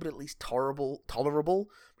exactly, but at least tolerable.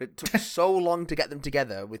 But it took so long to get them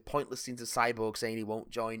together, with pointless scenes of Cyborg saying he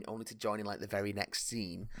won't join, only to join in like the very next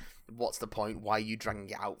scene. What's the point? Why are you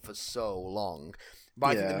dragging it out for so long? But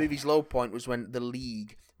I think the movie's low point was when the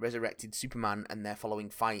League resurrected Superman and their following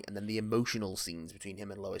fight, and then the emotional scenes between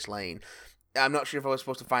him and Lois Lane. I'm not sure if I was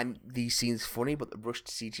supposed to find these scenes funny, but the rushed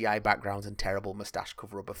CGI backgrounds and terrible moustache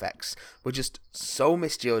cover-up effects were just so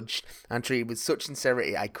misjudged and treated with such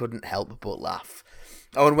sincerity I couldn't help but laugh.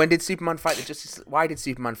 Oh, and why did Superman fight the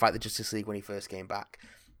Justice League when he first came back?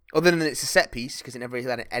 Other than it's a set piece, because it never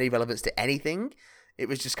had any relevance to anything. It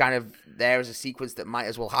was just kind of there as a sequence that might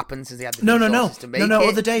as well happen since they had the resources to make it. No,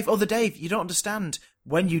 Other Dave, you don't understand.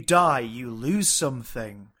 When you die, you lose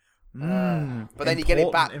something. But then you get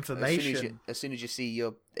it back information as soon as you see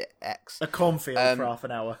your ex. A cornfield for half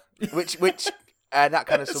an hour. which That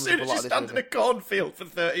kind of As sums soon up a as lot you of this stand in movie. a cornfield for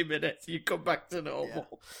 30 minutes, you come back to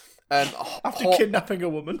normal. After Ho- kidnapping a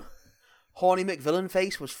woman. Horny McVillain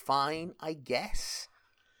face was fine, I guess.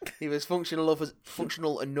 He was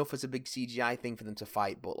functional enough as a big CGI thing for them to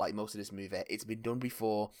fight, but like most of this movie, it's been done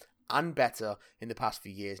before and better in the past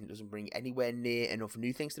few years, and it doesn't bring anywhere near enough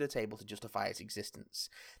new things to the table to justify its existence.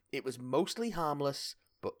 It was mostly harmless,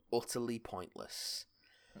 but utterly pointless.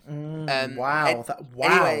 Wow,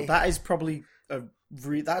 anyway, that is probably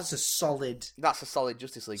that's a solid That's a solid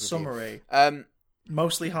Justice League summary. review.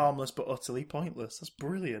 Mostly harmless, but utterly pointless. That's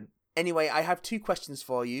brilliant. Anyway, I have 2 questions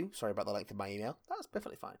for you. Sorry about the length of my email. That's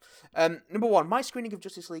perfectly fine. Number 1, my screening of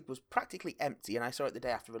Justice League was practically empty, and I saw it the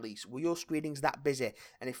day after release. Were your screenings that busy?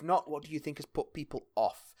 And if not, what do you think has put people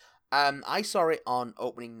off? I saw it on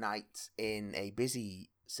opening night in a busy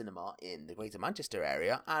cinema in the Greater Manchester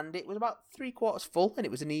area, and it was about 3/4 full, and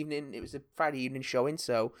it was a Friday evening showing,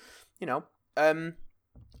 so,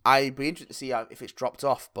 I'd be interested to see if it's dropped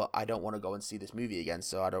off, but I don't want to go and see this movie again,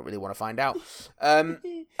 so I don't really want to find out.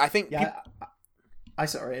 I think I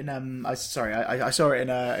saw it in I saw it in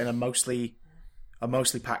a mostly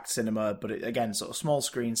packed cinema, but again, sort of small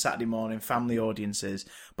screen, Saturday morning, family audiences.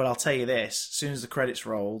 But I'll tell you this: as soon as the credits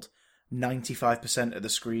rolled, 95% of the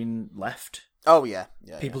screen left. Oh yeah.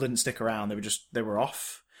 People didn't stick around; they were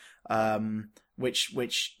off.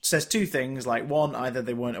 Which says 2 things: like, one, either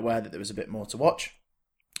they weren't aware that there was a bit more to watch.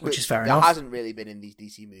 Which is fair enough. That hasn't really been in these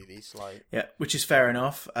DC movies. Which is fair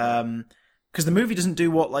enough. Because the movie doesn't do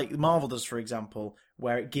what like Marvel does, for example,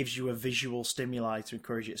 where it gives you a visual stimuli to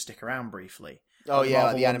encourage you to stick around briefly. Oh yeah,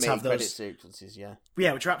 like the Marvel ones animated credit sequences, yeah.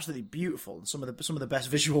 Yeah, which are absolutely beautiful. And some of the best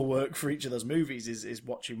visual work for each of those movies is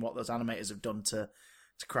watching what those animators have done to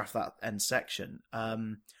craft that end section.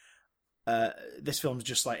 This film's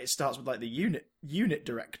just like, it starts with like the unit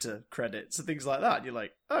director credits and things like that. And you're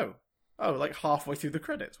like, oh, like halfway through the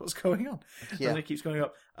credits, what's going on? Yeah. And it keeps going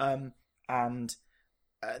up. And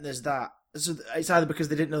there's that. So it's either because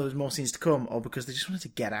they didn't know there was more scenes to come, or because they just wanted to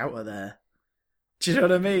get out of there. Do you know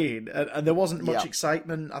what I mean? And there wasn't much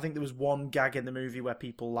excitement. I think there was one gag in the movie where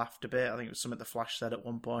people laughed a bit. I think it was something the Flash said at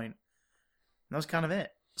one point. And that was kind of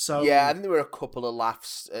it. So yeah, I think there were a couple of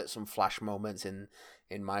laughs at some Flash moments in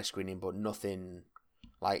my screening, but nothing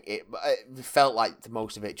like it. It felt like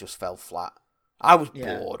most of it just fell flat. I was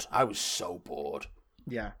bored. I was so bored.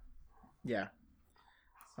 Yeah.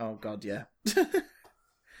 Oh God, yeah.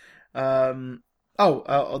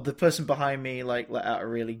 The person behind me like let out a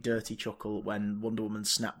really dirty chuckle when Wonder Woman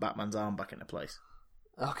snapped Batman's arm back into place.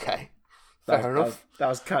 Okay, fair enough. That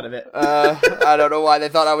was kind of it. I don't know why they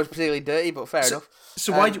thought I was particularly dirty, but fair enough.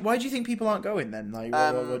 So why do you think people aren't going then? Like,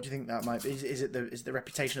 what do you think that might be? Is it the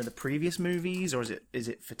reputation of the previous movies, or is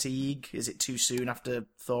it fatigue? Is it too soon after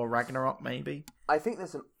Thor Ragnarok? Maybe. I think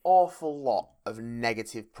there's an awful lot of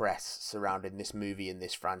negative press surrounding this movie and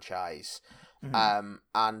this franchise,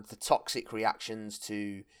 and the toxic reactions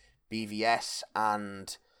to BVS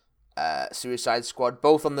and Suicide Squad,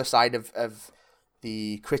 both on the side of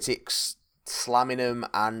the critics slamming them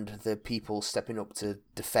and the people stepping up to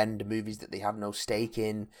defend movies that they have no stake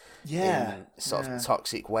in sort of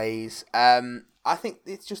toxic ways. I think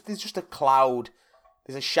there's just a cloud,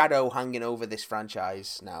 there's a shadow hanging over this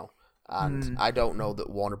franchise now, and I don't know that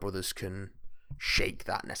Warner Brothers can shake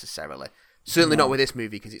that necessarily. Certainly not with this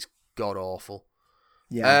movie, because it's god awful.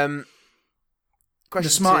 Yeah. The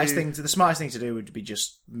smartest thing to do would be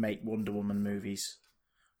just make Wonder Woman movies,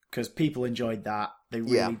 because people enjoyed that. They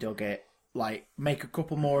really dug it. Like, make a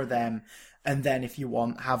couple more of them, and then if you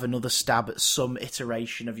want, have another stab at some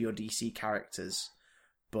iteration of your DC characters,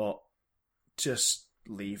 but just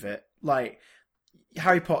leave it. Like,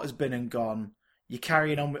 Harry Potter's been and gone. You're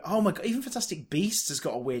carrying on with... Oh my God, even Fantastic Beasts has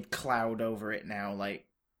got a weird cloud over it now. Like,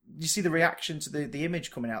 you see the reaction to the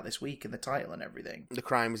image coming out this week and the title and everything. The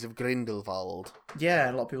Crimes of Grindelwald. Yeah,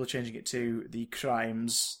 a lot of people are changing it to The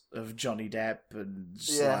Crimes of Johnny Depp, and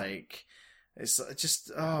just like... It's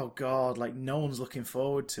just, oh God, like no one's looking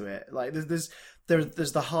forward to it. Like there's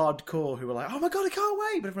the hardcore who are like, oh my God, I can't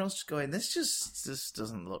wait, but everyone else just going, this just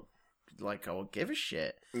doesn't look like I will give a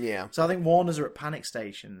shit. Yeah. So I think Warners are at panic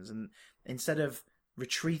stations, and instead of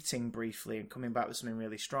retreating briefly and coming back with something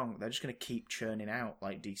really strong, they're just going to keep churning out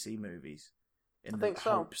like DC movies in the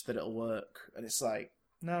hopes that it'll work. And it's like,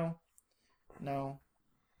 no. They're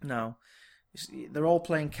all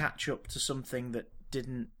playing catch up to something that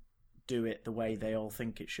didn't do it the way they all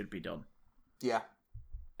think it should be done. Yeah.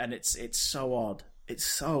 And it's so odd. It's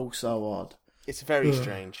so odd. It's very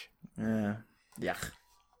strange. Yeah.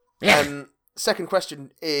 Second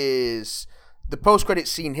question is, the post-credit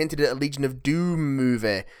scene hinted at a Legion of Doom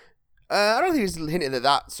movie. I don't think he's hinted at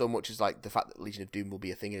that so much as like the fact that Legion of Doom will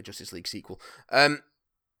be a thing in a Justice League sequel.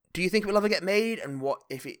 Do you think it will ever get made? And what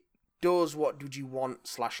if it does? What would you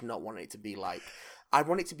want / not want it to be like? I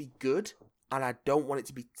want it to be good, and I don't want it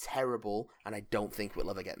to be terrible, and I don't think it will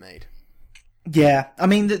ever get made. Yeah, I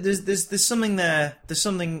mean, there's something there. There's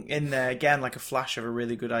something in there again, like a flash of a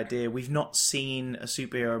really good idea. We've not seen a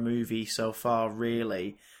superhero movie so far,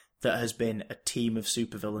 really, that has been a team of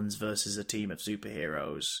supervillains versus a team of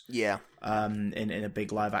superheroes. Yeah. In a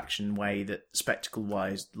big live action way that spectacle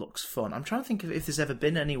wise looks fun. I'm trying to think of if there's ever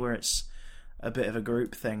been anywhere it's a bit of a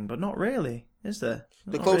group thing, but not really, is there?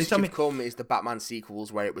 The closest you've come is the Batman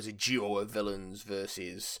sequels, where it was a duo of villains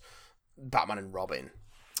versus Batman and Robin.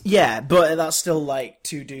 Yeah, but that's still like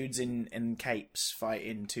two dudes in capes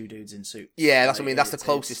fighting two dudes in suits. Yeah, that's what I mean. That's the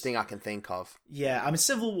closest thing I can think of. Yeah, I mean,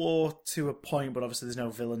 Civil War to a point, but obviously there's no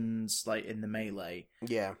villains like in the melee.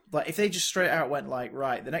 Yeah. Like, if they just straight out went like,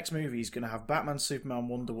 right, the next movie is going to have Batman, Superman,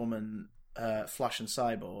 Wonder Woman, Flash and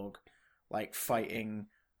Cyborg, like, fighting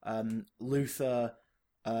Luthor,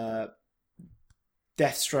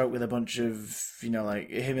 Deathstroke with a bunch of, like,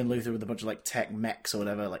 him and Luthor with a bunch of, like, tech mechs or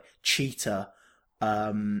whatever, like, Cheetah,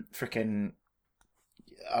 freaking,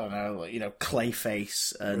 I don't know,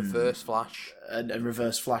 Clayface and Reverse Flash and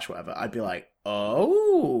Reverse Flash, whatever. I'd be like,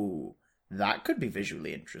 oh, that could be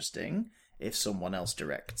visually interesting if someone else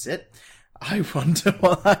directs it. I wonder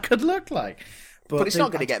what that could look like. But it's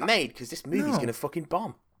not going to get made because this movie's going to fucking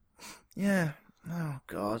bomb. Yeah. Oh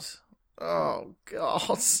God. Oh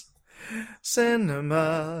God.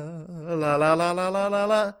 Cinema. La la la la la la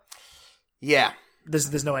la. Yeah.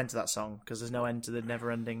 There's no end to that song because there's no end to the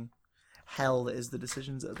never-ending hell that is the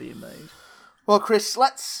decisions that are being made. Well, Chris,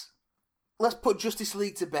 let's put Justice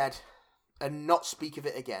League to bed and not speak of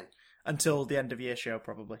it again until the end of year show,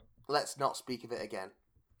 probably. Let's not speak of it again,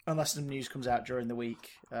 unless some news comes out during the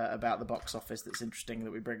week about the box office that's interesting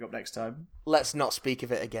that we bring up next time. Let's not speak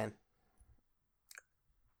of it again.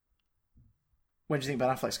 When do you think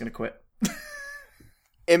Ben Affleck's going to quit?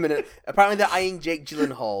 Imminent. Apparently they're eyeing Jake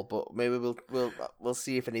Gyllenhaal, but maybe we'll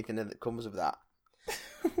see if anything that comes of that.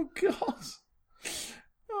 Oh God!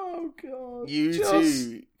 Oh God! You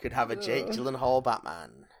too could have a Jake Gyllenhaal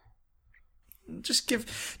Batman. Just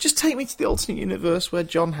take me to the alternate universe where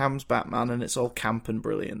John Hamm's Batman and it's all camp and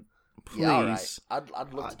brilliant. Please. Yeah, all right.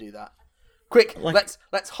 I'd love to do that. Quick, let's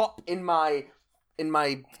hop in my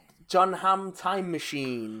John Hamm time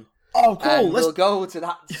machine. Oh, cool. And we'll go to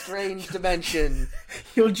that strange dimension.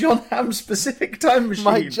 Your John Hamm specific time machine.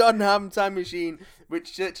 My John Hamm time machine,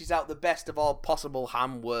 which searches out the best of all possible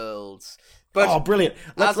Hamm worlds. But brilliant.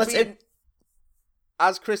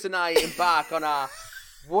 As Chris and I embark on our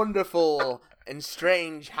wonderful and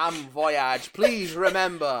strange Hamm voyage, please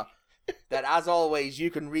remember that, as always, you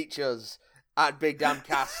can reach us at Big Damn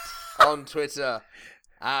Cast on Twitter,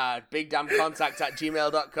 at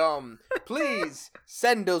bigdamncontact@gmail.com. Please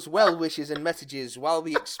send us well wishes and messages while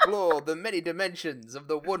we explore the many dimensions of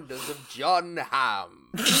the wonders of John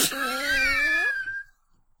Hamm.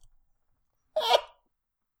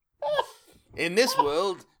 In this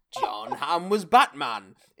world, John Hamm was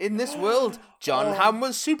Batman. In this world, John Hamm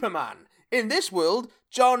was Superman. In this world,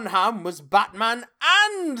 John Hamm was Batman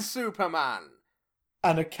and Superman.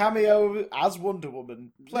 And a cameo as Wonder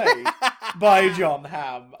Woman, played by John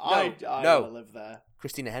Hamm. I want to live there.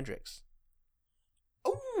 Christina Hendricks.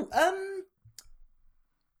 Ooh,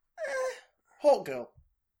 Hawk Girl.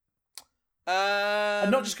 And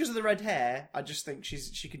not just because of the red hair. I just think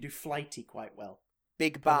she can do Flighty quite well.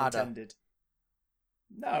 Big Bada.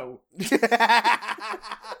 No.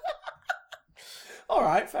 All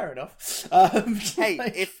right, fair enough.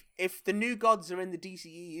 Hey, if the new gods are in the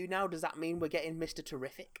DCEU now, does that mean we're getting Mr.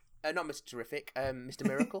 Terrific? Not Mr. Terrific, Mr.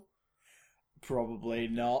 Miracle? Probably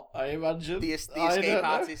not, I imagine. The escape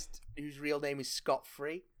artist whose real name is Scott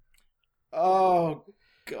Free. Oh,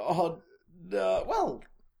 God. No. Well,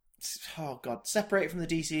 oh, God. Separate from the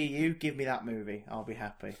DCEU, give me that movie. I'll be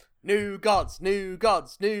happy. New gods, new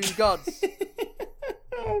gods, new gods.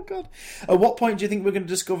 Oh, God. At what point do you think we're going to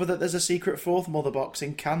discover that there's a secret fourth mother box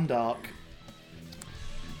in Kandark?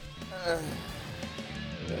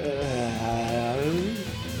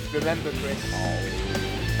 Remember, Chris.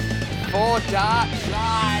 For Dark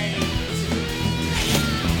Side.